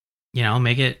 absolutely. You know,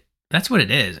 make it, that's what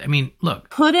it is. I mean, look.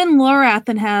 Put in Lorath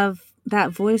and have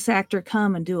that voice actor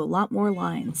come and do a lot more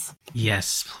lines.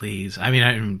 Yes, please. I mean,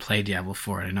 I didn't play Diablo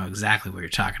 4. I know exactly what you're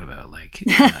talking about. Like,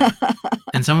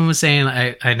 and someone was saying,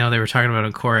 I know they were talking about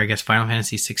in core, I guess Final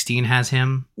Fantasy 16 has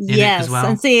him in it as well.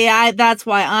 And see, that's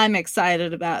why I'm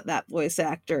excited about that voice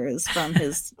actor, is from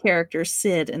his character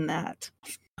Sid in that.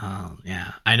 Oh,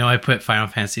 yeah. I know I put Final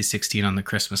Fantasy 16 on the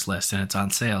Christmas list and it's on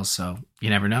sale, so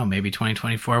you never know. Maybe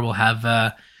 2024 we'll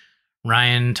have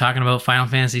Ryan talking about Final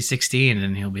Fantasy 16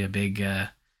 and he'll be a big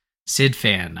Sid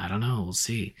fan. I don't know. We'll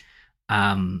see.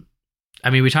 I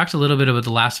mean, we talked a little bit about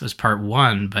The Last of Us Part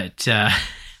 1, but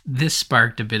this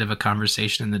sparked a bit of a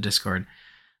conversation in the Discord.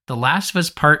 The Last of Us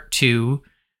Part 2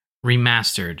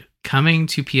 remastered, coming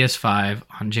to PS5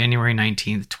 on January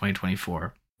 19th,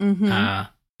 2024.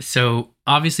 So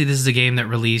obviously this is a game that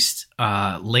released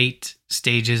late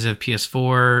stages of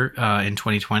PS4 in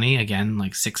 2020, again,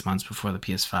 like 6 months before the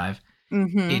PS5.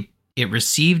 It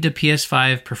received a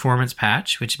PS5 performance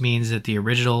patch, which means that the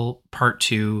original Part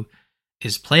 2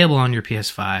 is playable on your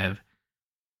PS5.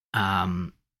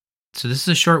 So this is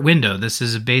a short window. This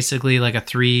is basically like a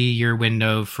 3-year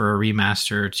window for a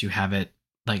remaster to have it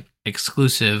like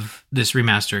exclusive, this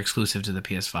remaster exclusive to the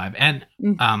PS5. And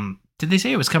did they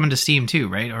say it was coming to Steam too,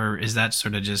 right? Or is that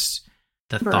sort of just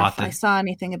the thought that I saw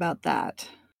anything about that?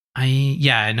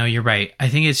 I know you're right. I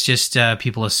think it's just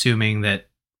people assuming that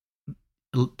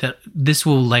this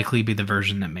will likely be the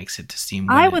version that makes it to Steam.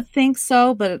 I would think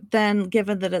so, but then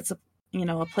given that it's a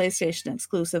PlayStation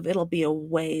exclusive, it'll be a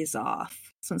ways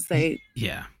off since they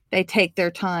take their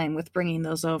time with bringing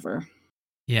those over.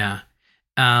 Yeah.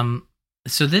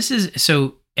 So this is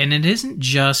and it isn't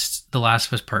just The Last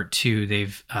of Us Part 2.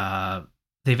 They've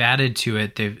added to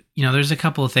it. There's a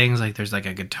couple of things, like there's like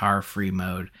a guitar free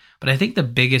mode, but I think the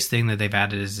biggest thing that they've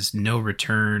added is this no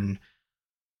return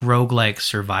roguelike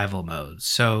survival mode.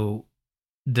 So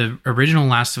the original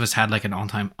Last of Us had like an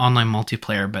online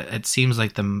multiplayer, but it seems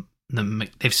like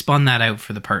they've spun that out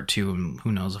for the Part 2, and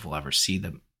who knows if we'll ever see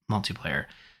the multiplayer.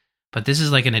 But this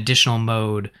is like an additional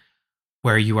mode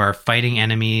where you are fighting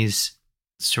enemies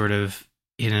sort of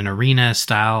in an arena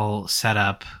style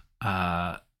setup,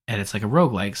 and it's like a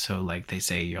roguelike. So like they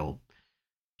say you'll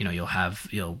have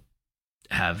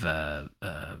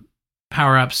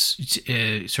power-ups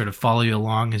sort of follow you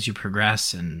along as you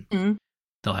progress, and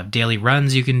they'll have daily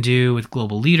runs you can do with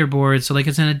global leaderboards. So like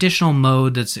it's an additional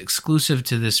mode that's exclusive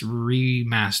to this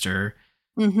remaster,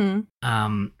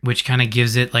 which kind of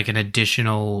gives it like an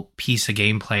additional piece of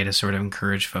gameplay to sort of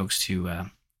encourage folks to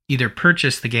either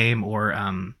purchase the game or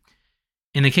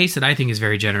in the case that I think is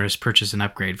very generous, purchase an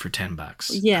upgrade for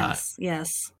 $10.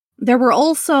 Yes. There were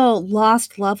also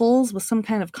lost levels with some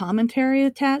kind of commentary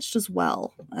attached as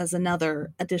well as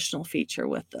another additional feature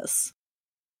with this.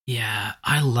 Yeah,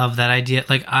 I love that idea.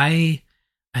 Like I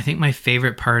think my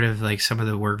favorite part of like some of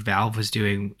the work Valve was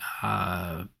doing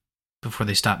before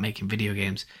they stopped making video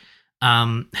games,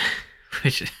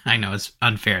 which I know is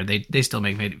unfair. They still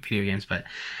make video games, but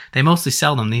they mostly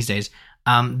sell them these days.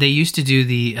 They used to do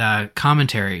the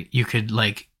commentary. You could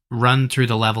like run through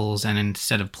the levels, and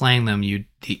instead of playing them,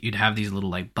 you'd have these little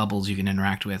like bubbles you can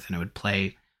interact with, and it would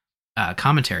play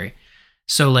commentary.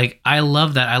 So like I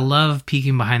love that. I love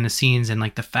peeking behind the scenes, and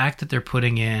like the fact that they're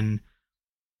putting in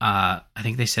I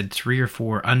think they said 3 or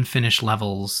 4 unfinished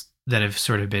levels that have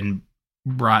sort of been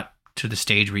brought to the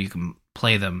stage where you can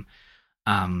play them.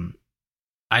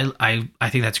 I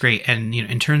think that's great. And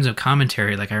in terms of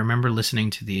commentary, like I remember listening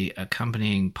to the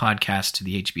accompanying podcast to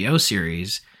the HBO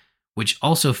series, which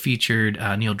also featured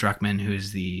Neil Druckmann,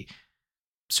 who's the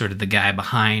sort of the guy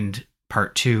behind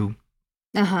Part 2.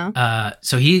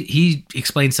 So he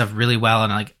explains stuff really well,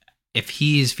 and like if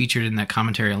he is featured in that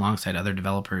commentary alongside other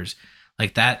developers,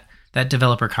 like that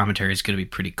developer commentary is going to be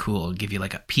pretty cool. It'll give you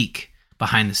like a peek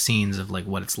behind the scenes of like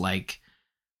what it's like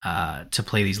to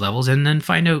play these levels, and then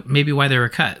find out maybe why they were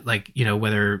cut. Like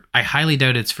whether, I highly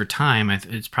doubt it's for time.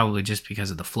 It's probably just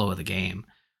because of the flow of the game.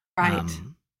 Right.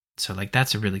 So like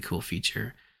that's a really cool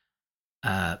feature.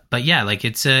 But yeah, like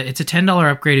it's a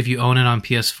 $10 upgrade if you own it on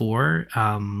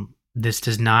PS4. This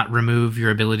does not remove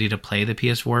your ability to play the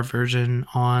PS4 version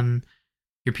on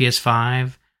your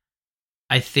PS5.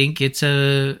 I think it's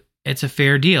a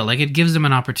fair deal. Like, it gives them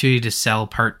an opportunity to sell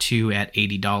part 2 at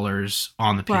 $80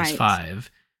 on the PS5, right,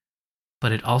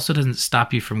 but it also doesn't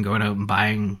stop you from going out and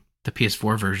buying the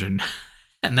PS4 version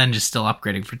and then just still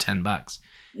upgrading for $10.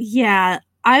 Yeah,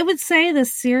 I would say the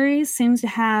series seems to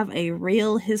have a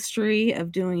real history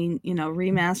of doing,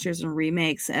 remasters and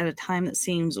remakes at a time that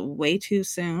seems way too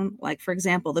soon. Like, for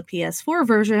example, the PS4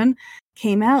 version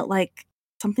came out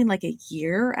something like a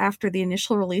year after the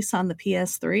initial release on the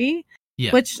PS3.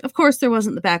 Yeah. Which, of course, there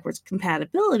wasn't the backwards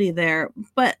compatibility there,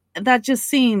 but that just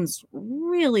seems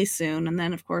really soon. And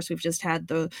then, of course, we've just had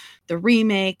the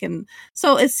remake. And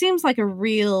so it seems like a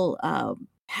real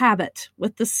habit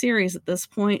with the series at this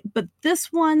point. But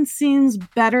this one seems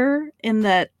better in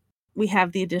that we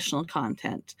have the additional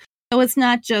content. So it's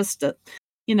not just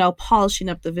polishing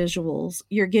up the visuals.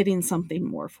 You're getting something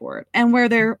more for it. And where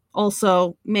they're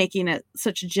also making it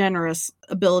such a generous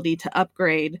ability to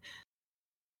upgrade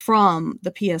from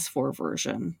the PS4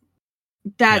 version.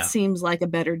 That seems like a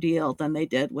better deal than they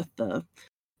did with the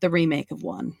remake of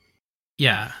 1.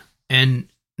 Yeah. And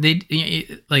they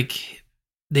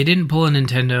didn't pull a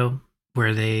Nintendo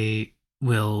where they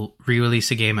will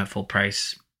re-release a game at full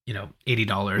price, $80.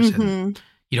 Mm-hmm. And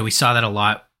we saw that a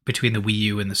lot between the Wii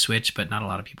U and the Switch, but not a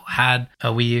lot of people had a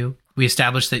Wii U. We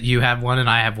established that you have one and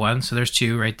I have one, so there's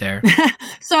 2 right there.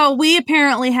 So we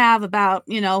apparently have about,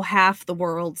 half the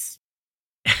world's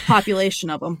population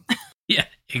of them. Yeah,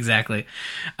 exactly.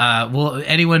 Well,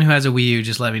 anyone who has a Wii U,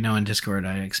 just let me know in Discord.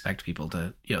 I expect people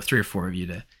to, 3 or 4 of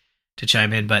you to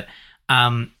chime in. But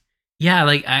I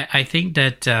think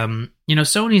that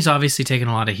Sony's obviously taken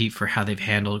a lot of heat for how they've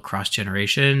handled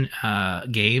cross-generation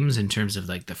games in terms of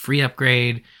like the free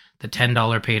upgrade, the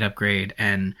 $10 paid upgrade,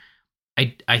 and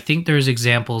I think there's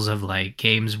examples of like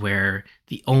games where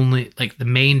the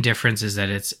main difference is that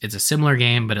it's a similar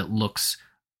game, but it looks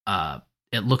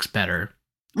better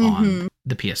on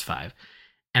the PS5.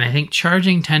 And I think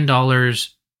charging $10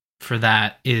 for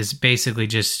that is basically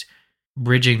just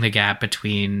bridging the gap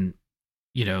between,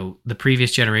 the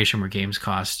previous generation where games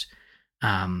cost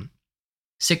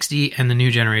 $60 and the new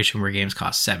generation where games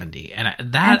cost $70.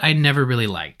 And I never really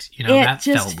liked. It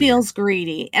just feels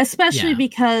greedy, especially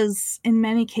because in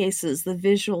many cases, the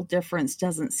visual difference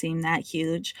doesn't seem that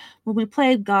huge. When we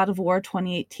played God of War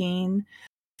 2018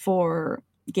 for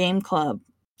Game Club,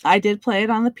 I did play it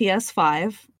on the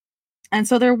PS5, and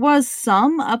so there was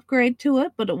some upgrade to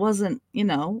it, but it wasn't,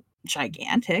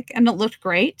 gigantic, and it looked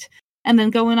great. And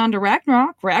then going on to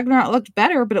Ragnarok looked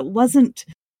better, but it wasn't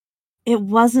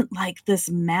like this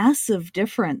massive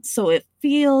difference. So it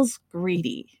feels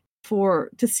greedy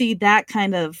to see that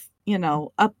kind of,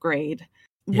 upgrade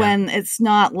when it's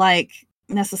not like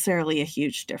necessarily a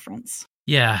huge difference.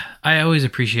 Yeah, I always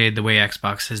appreciate the way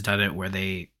Xbox has done it, where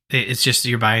it's just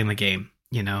you're buying the game.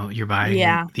 You're buying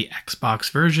the Xbox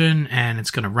version, and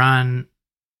it's going to run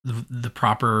the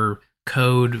proper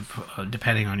code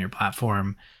depending on your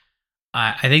platform.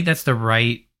 I think that's the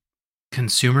right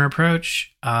consumer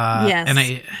approach. Yes. And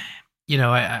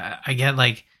I get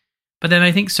but then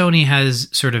I think Sony has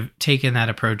sort of taken that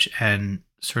approach and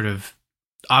sort of,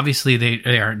 obviously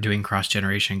they aren't doing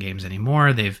cross-generation games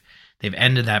anymore. They've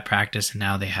ended that practice, and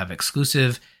now they have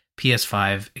exclusive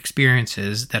PS5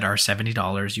 experiences that are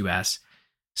 $70 US.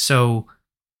 So,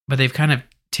 but they've kind of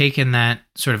taken that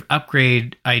sort of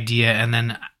upgrade idea and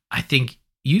then I think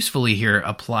usefully here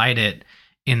applied it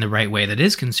in the right way that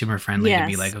is consumer friendly to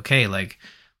be like, okay,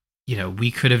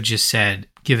 we could have just said,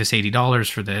 give us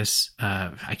 $80 for this.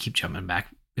 I keep jumping back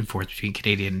and forth between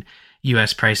Canadian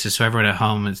US prices. So everyone at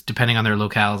home is, depending on their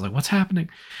locale, is like, what's happening?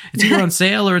 It's either on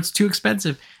sale or it's too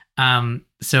expensive.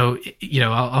 So,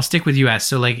 I'll stick with US.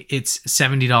 So it's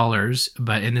 $70,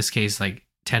 but in this case,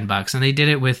 $10. And they did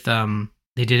it with,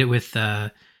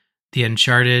 the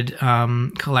Uncharted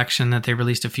collection that they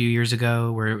released a few years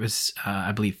ago, where it was,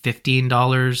 I believe,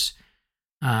 $15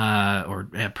 or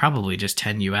probably just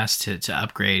 $10 US to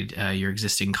upgrade your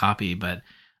existing copy. But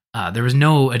there was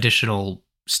no additional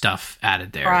stuff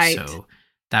added there. Right. So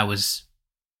that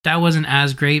wasn't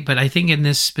as great. But I think in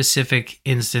this specific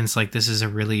instance, this is a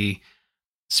really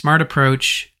smart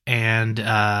approach. And,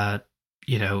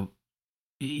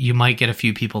 you might get a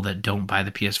few people that don't buy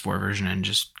the PS4 version and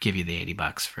just give you the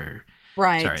 $80 for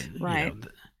right.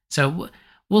 So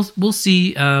we'll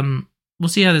see. We'll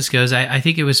see how this goes. I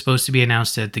think it was supposed to be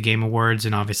announced at the Game Awards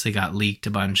and obviously got leaked a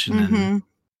bunch, and then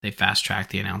they fast tracked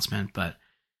the announcement. But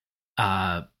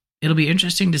it'll be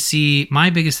interesting to see. My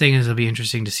biggest thing is it'll be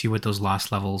interesting to see what those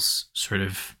lost levels sort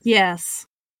of. Yes.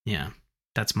 Yeah,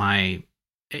 that's my.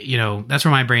 That's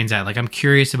where my brain's at. I'm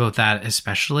curious about that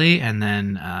especially, and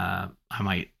then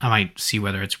I might see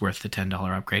whether it's worth the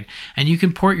 $10 upgrade. And you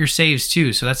can port your saves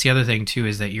too. So that's the other thing too,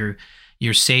 is that your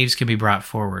saves can be brought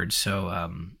forward. So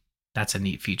that's a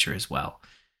neat feature as well.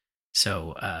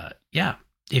 So yeah,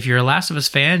 if you're a Last of Us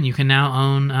fan, you can now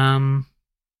own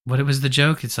what was the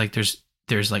joke? It's like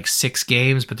there's like 6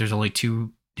 games, but there's only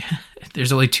 2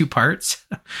 there's only 2 parts,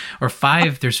 or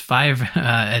 5. There's 5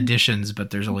 editions, but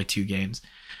there's only 2 games,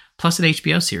 plus an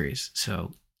HBO series.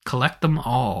 So collect them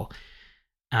all.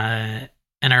 And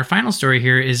our final story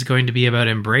here is going to be about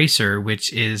Embracer,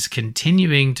 which is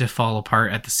continuing to fall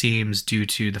apart at the seams due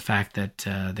to the fact that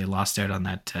they lost out on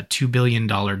that $2 billion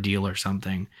deal or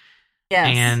something.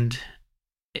 Yes. And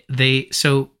they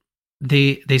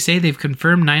say they've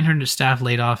confirmed 900 staff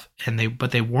laid off,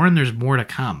 but they warn there's more to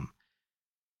come.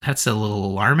 That's a little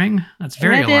alarming. That's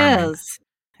very alarming.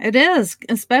 It is,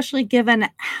 especially given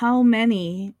how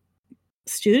many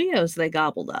studios they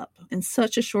gobbled up in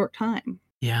such a short time.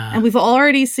 Yeah. And we've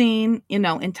already seen,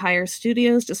 entire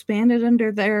studios disbanded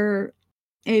under their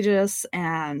aegis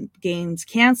and games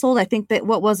canceled. I think that,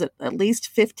 what was it? At least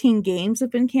 15 games have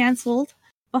been canceled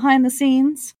behind the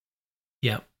scenes.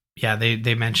 Yep. Yeah.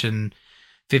 They mentioned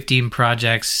 15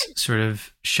 projects sort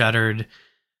of shuttered.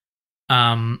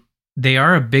 They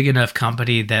are a big enough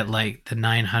company that like the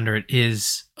 900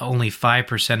 is only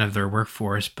 5% of their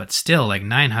workforce, but still like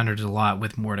 900 is a lot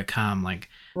with more to come. Like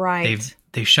right.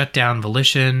 They shut down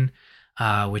Volition,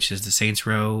 which is the Saints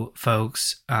Row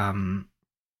folks. 10%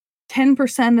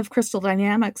 of Crystal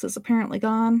Dynamics is apparently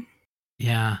gone.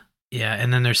 Yeah. Yeah.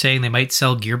 And then they're saying they might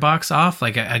sell Gearbox off.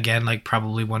 Like again, like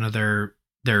probably one of their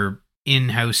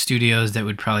in-house studios that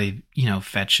would probably,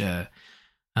 fetch a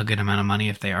good amount of money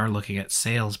if they are looking at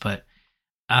sales. But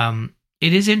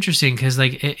it is interesting because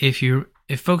like if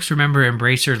folks remember,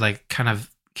 Embracer like kind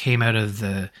of came out of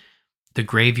the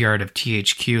graveyard of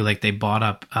THQ. Like they bought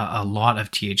up a lot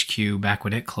of THQ back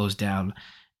when it closed down,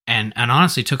 and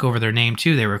honestly took over their name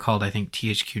too. They were called, I think,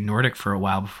 THQ Nordic for a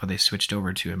while before they switched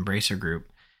over to Embracer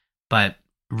Group. But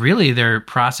really their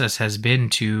process has been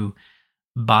to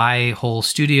buy whole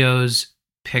studios,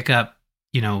 pick up,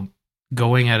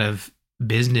 going out of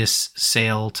business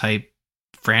sale type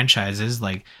franchises,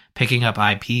 like picking up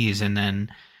IPs, and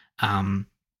then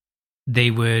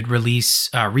they would release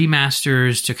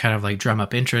remasters to kind of like drum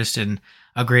up interest. And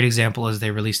a great example is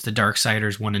they released the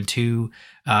Darksiders 1 and 2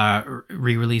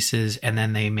 re-releases, and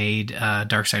then they made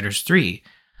Darksiders 3.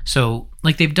 So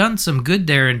like they've done some good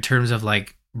there in terms of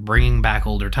like bringing back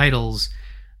older titles,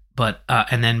 but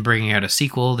and then bringing out a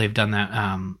sequel. They've done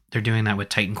that. They're doing that with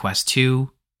Titan Quest 2,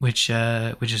 which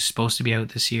is supposed to be out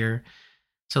this year.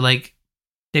 So like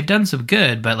they've done some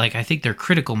good, but like I think their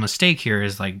critical mistake here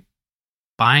is like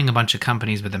buying a bunch of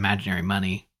companies with imaginary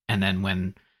money, and then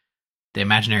when the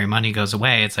imaginary money goes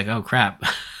away, it's like, oh crap.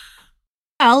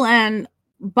 Well, and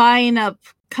buying up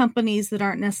companies that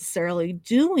aren't necessarily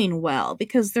doing well,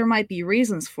 because there might be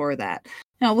reasons for that.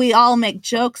 We all make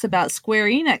jokes about Square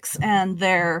Enix and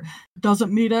their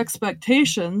doesn't meet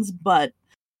expectations, but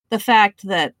the fact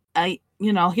that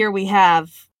here we have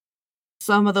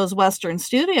some of those Western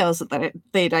studios that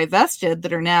they divested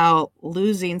that are now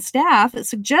losing staff, it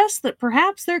suggests that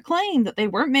perhaps their claim that they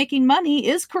weren't making money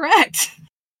is correct.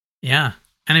 Yeah.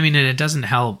 And I mean, it doesn't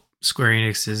help Square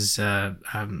Enix's,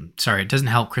 it doesn't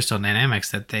help Crystal Dynamics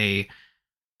that they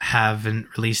haven't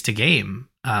released a game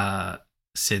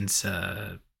since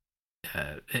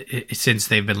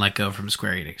they've been let go from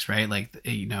Square Enix, right? Like,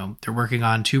 they're working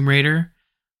on Tomb Raider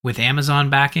with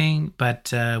Amazon backing,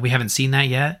 but we haven't seen that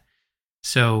yet.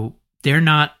 So they're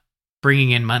not bringing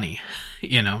in money,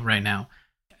 right now.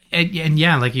 And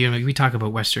yeah, like, we talk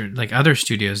about Western, like other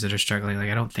studios that are struggling. Like,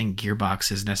 I don't think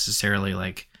Gearbox is necessarily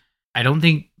like, I don't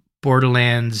think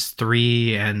Borderlands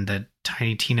 3 and the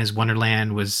Tiny Tina's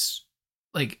Wonderland was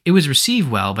like, it was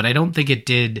received well, but I don't think it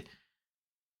did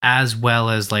as well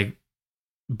as like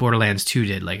Borderlands 2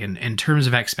 did, like in terms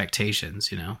of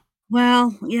expectations,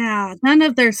 Well, yeah, none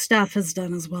of their stuff has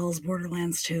done as well as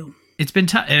Borderlands 2. It's been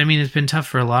tough. I mean, it's been tough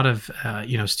for a lot of,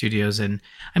 studios. And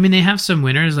I mean, they have some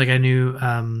winners. Like I knew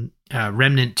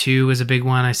Remnant 2 was a big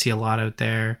one. I see a lot out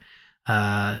there.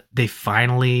 They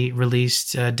finally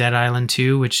released Dead Island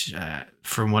 2, which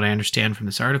from what I understand from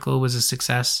this article was a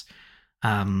success.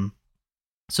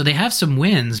 So they have some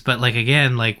wins, but like,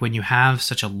 again, like when you have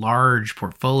such a large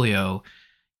portfolio,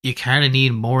 you kind of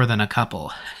need more than a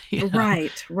couple.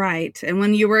 Right. And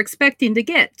when you were expecting to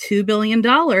get $2 billion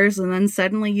and then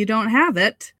suddenly you don't have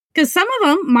it, because some of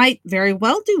them might very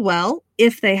well do well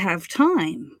if they have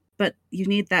time, but you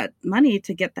need that money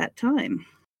to get that time.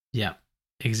 Yeah.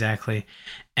 exactly.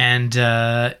 And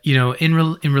in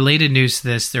related news to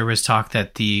this, there was talk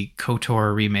that the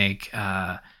KOTOR remake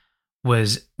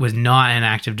was not in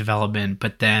active development,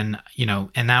 but then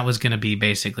and that was going to be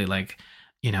basically like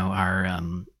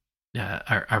our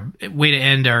way to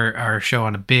end our show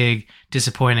on a big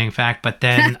disappointing fact. But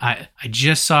then I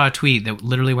just saw a tweet that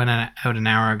literally went out an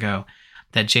hour ago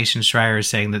that Jason Schreier is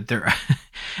saying that they're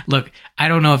look, I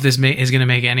don't know if this is going to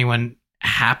make anyone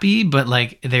happy, but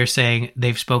like they're saying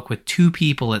they've spoke with 2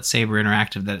 people at Saber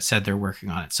Interactive that said they're working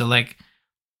on it. So like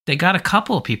they got a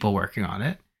couple of people working on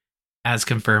it, as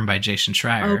confirmed by Jason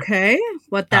Schreier. Okay,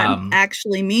 what that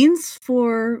actually means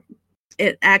for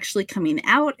it actually coming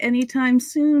out anytime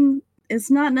soon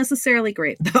is not necessarily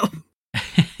great, though.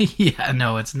 Yeah,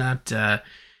 no, it's not.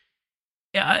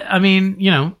 I mean,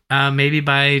 maybe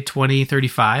by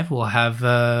 2035 we'll have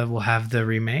the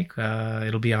remake.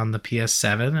 It'll be on the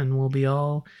PS7, and we'll be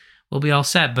all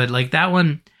set. But like that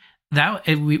one,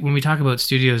 when we talk about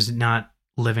studios not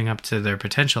living up to their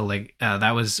potential, like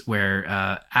that was where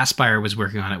Aspyr was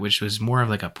working on it, which was more of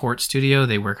like a port studio.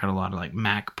 They work on a lot of like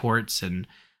Mac ports and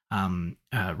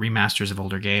remasters of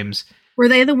older games. Were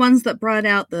they the ones that brought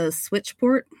out the Switch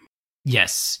port?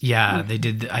 Yes, yeah, they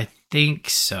did. I think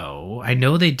so. I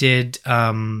know they did.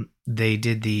 They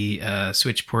did the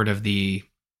Switch port of the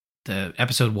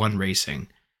episode 1 racing.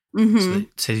 Mm-hmm.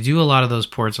 So they do a lot of those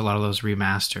ports, a lot of those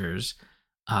remasters,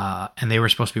 and they were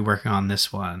supposed to be working on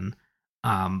this one,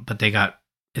 but they got.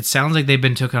 It sounds like they've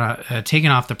been taken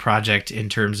off the project in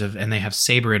terms of, and they have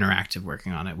Saber Interactive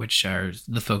working on it, which are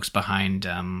the folks behind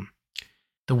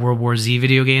the World War Z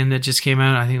video game that just came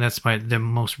out. I think that's the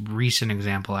most recent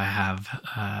example I have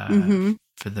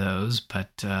for those. But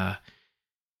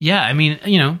yeah, I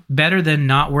mean, better than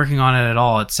not working on it at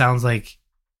all. It sounds like,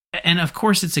 and of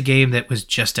course, it's a game that was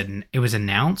it was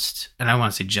announced, and I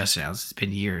want to say just announced. It's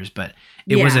been years, but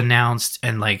it was announced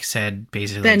and like said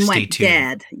basically then like, went stay tuned.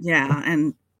 Dead. Yeah,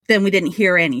 and then we didn't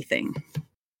hear anything.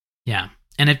 Yeah.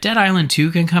 And if Dead Island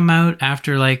 2 can come out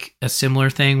after like a similar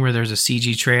thing where there's a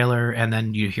CG trailer and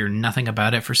then you hear nothing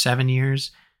about it for 7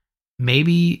 years,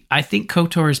 maybe I think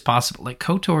KOTOR is possible. Like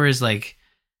KOTOR is like,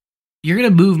 you're going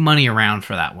to move money around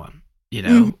for that one,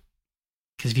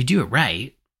 because if you do it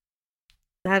right,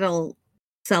 that'll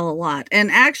sell a lot.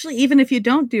 And actually, even if you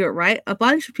don't do it right, a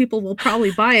bunch of people will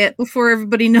probably buy it before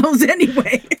everybody knows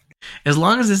anyway. As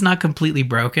long as it's not completely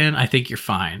broken, I think you're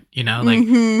fine.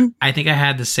 Like I think I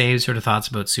had the same sort of thoughts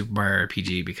about Super Mario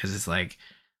RPG, because it's like,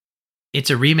 it's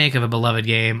a remake of a beloved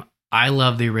game. I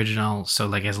love the original. So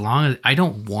like, as long as I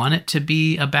don't want it to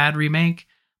be a bad remake,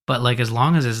 but like, as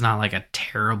long as it's not like a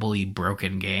terribly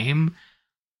broken game,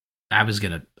 I was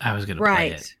going to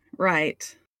play it.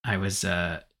 Right. I was,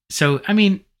 so, I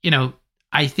mean,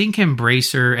 I think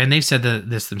Embracer, and they've said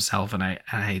this themselves, and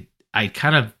I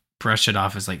kind of brush it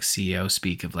off as like CEO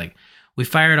speak of like, we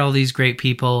fired all these great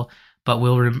people, but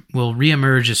we'll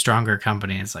reemerge a stronger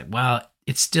company. And it's like, well,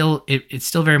 it still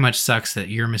very much sucks that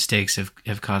your mistakes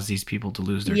have caused these people to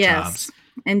lose their jobs.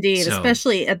 Indeed, so,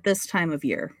 especially at this time of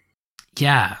year.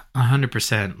 Yeah,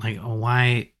 100%. Like,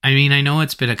 why? I mean, I know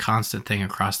it's been a constant thing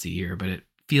across the year, but it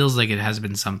feels like it has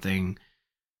been something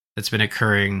that's been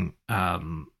occurring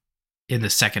in the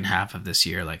second half of this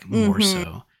year, like more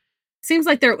so. Seems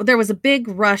like there was a big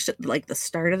rush at like the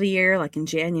start of the year, like in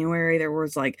January. There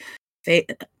was like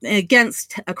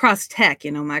across tech,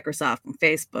 Microsoft and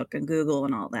Facebook and Google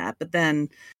and all that. But then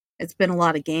it's been a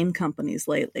lot of game companies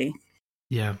lately.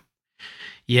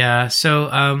 Yeah.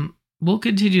 So we'll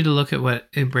continue to look at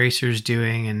what Embracer's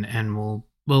doing, and we'll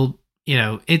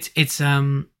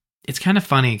it's kind of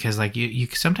funny because like you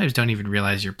sometimes don't even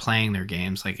realize you're playing their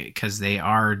games, like, because they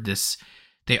are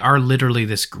literally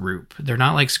this group. They're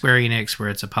not like Square Enix where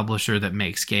it's a publisher that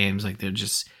makes games. Like they're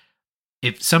just,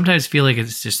 it sometimes feel like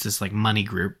it's just this like money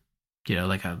group,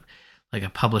 like a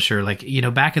publisher, like,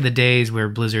 back in the days where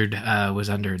Blizzard was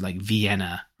under like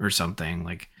Vienna or something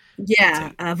like.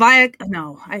 Yeah.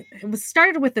 It was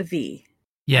started with a V.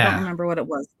 Yeah. I don't remember what it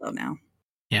was though now.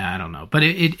 Yeah. I don't know. But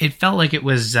it felt like it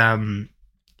was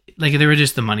like they were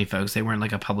just the money folks. They weren't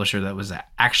like a publisher that was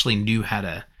actually knew how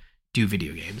to do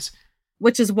video games.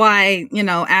 Which is why,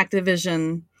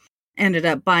 Activision ended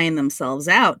up buying themselves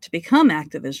out to become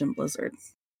Activision Blizzard.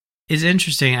 It's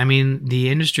interesting. I mean, the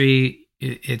industry,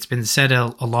 it's been said a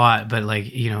lot, but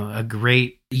like, a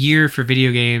great year for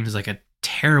video games, like a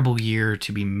terrible year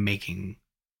to be making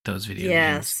those video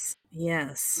games.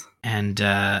 Yes. And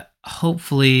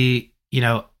hopefully,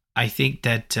 I think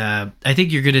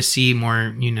you're going to see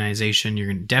more unionization. You're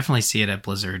going to definitely see it at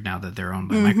Blizzard now that they're owned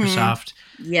by Microsoft.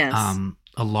 Yes.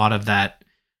 A lot of that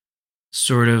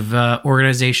sort of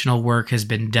organizational work has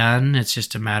been done. It's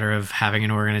just a matter of having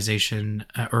an organization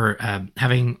or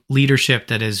having leadership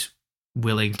that is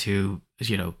willing to,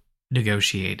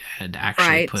 negotiate and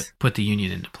actually put the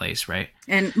union into place, right?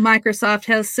 And Microsoft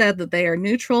has said that they are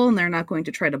neutral and they're not going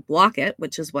to try to block it,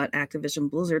 which is what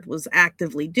Activision Blizzard was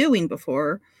actively doing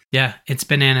before. Yeah, it's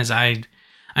bananas. I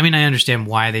understand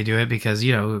why they do it because,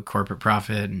 corporate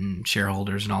profit and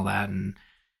shareholders and all that. And,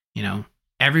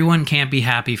 everyone can't be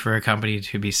happy for a company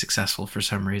to be successful for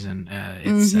some reason.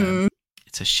 It's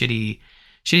a shitty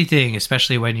thing,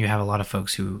 especially when you have a lot of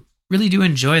folks who really do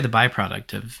enjoy the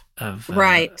byproduct of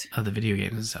the video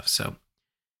games and stuff. So,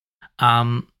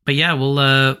 but yeah,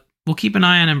 we'll keep an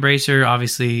eye on Embracer.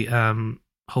 Obviously,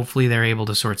 hopefully they're able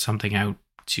to sort something out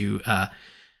to,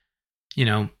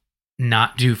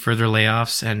 not do further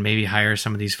layoffs and maybe hire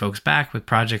some of these folks back with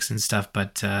projects and stuff.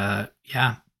 But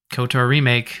yeah, KOTOR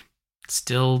remake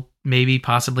still maybe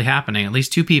possibly happening. At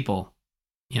least 2 people,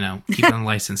 keeping the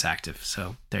license active.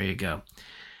 So there you go.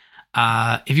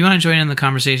 If you want to join in the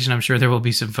conversation, I'm sure there will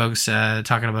be some folks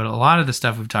talking about a lot of the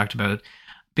stuff we've talked about.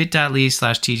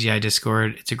 bit.ly/TGI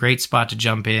Discord. It's a great spot to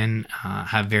jump in,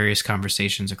 have various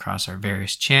conversations across our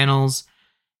various channels.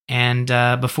 And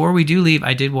before we do leave,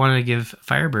 I did want to give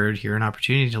Firebyrd here an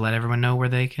opportunity to let everyone know where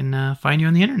they can find you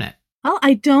on the internet. Well,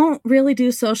 I don't really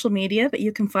do social media, but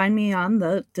you can find me on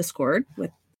the Discord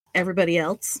with everybody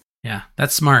else. Yeah,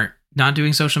 that's smart. Not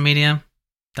doing social media,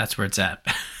 that's where it's at.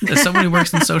 As someone who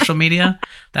works in social media,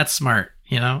 that's smart,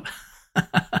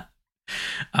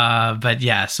 But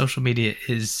yeah, social media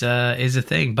is a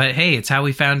thing. But hey, it's how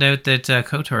we found out that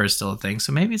KOTOR is still a thing.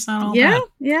 So maybe it's not all bad.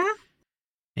 Yeah.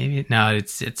 Maybe no.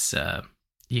 It's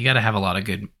you got to have a lot of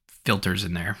good filters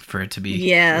in there for it to be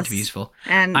useful,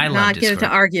 and not get into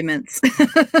arguments.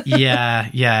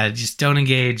 yeah. Just don't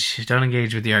engage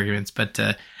with the arguments. But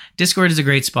Discord is a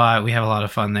great spot. We have a lot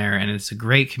of fun there, and it's a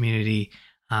great community.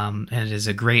 And it is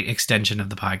a great extension of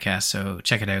the podcast. So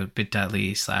check it out,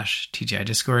 bit.ly/TGI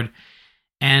Discord.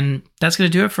 And that's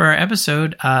going to do it for our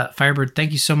episode. Firebyrd,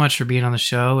 thank you so much for being on the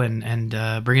show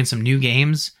and bringing some new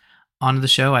games onto the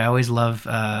show. I always love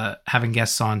having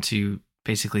guests on to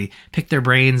basically pick their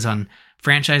brains on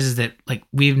franchises that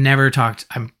we've never talked.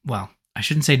 I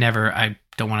shouldn't say never. I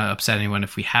don't want to upset anyone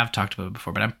if we have talked about it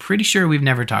before, but I'm pretty sure we've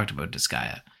never talked about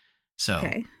Disgaea. So,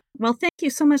 okay. Well, thank you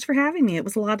so much for having me. It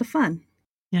was a lot of fun.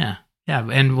 Yeah.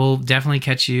 And we'll definitely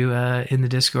catch you in the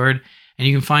Discord. And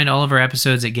you can find all of our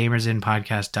episodes at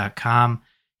gamersinpodcast.com.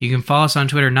 You can follow us on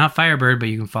Twitter, not Firebyrd, but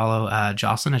you can follow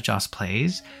Jocelyn at Joss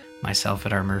Plays, myself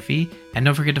at R. Murphy, and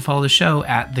don't forget to follow the show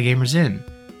at The Gamers Inn.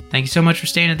 Thank you so much for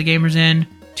staying at The Gamers Inn.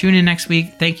 Tune in next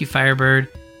week. Thank you, Firebyrd,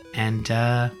 and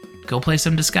go play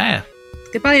some Disgaea.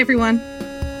 Goodbye, everyone.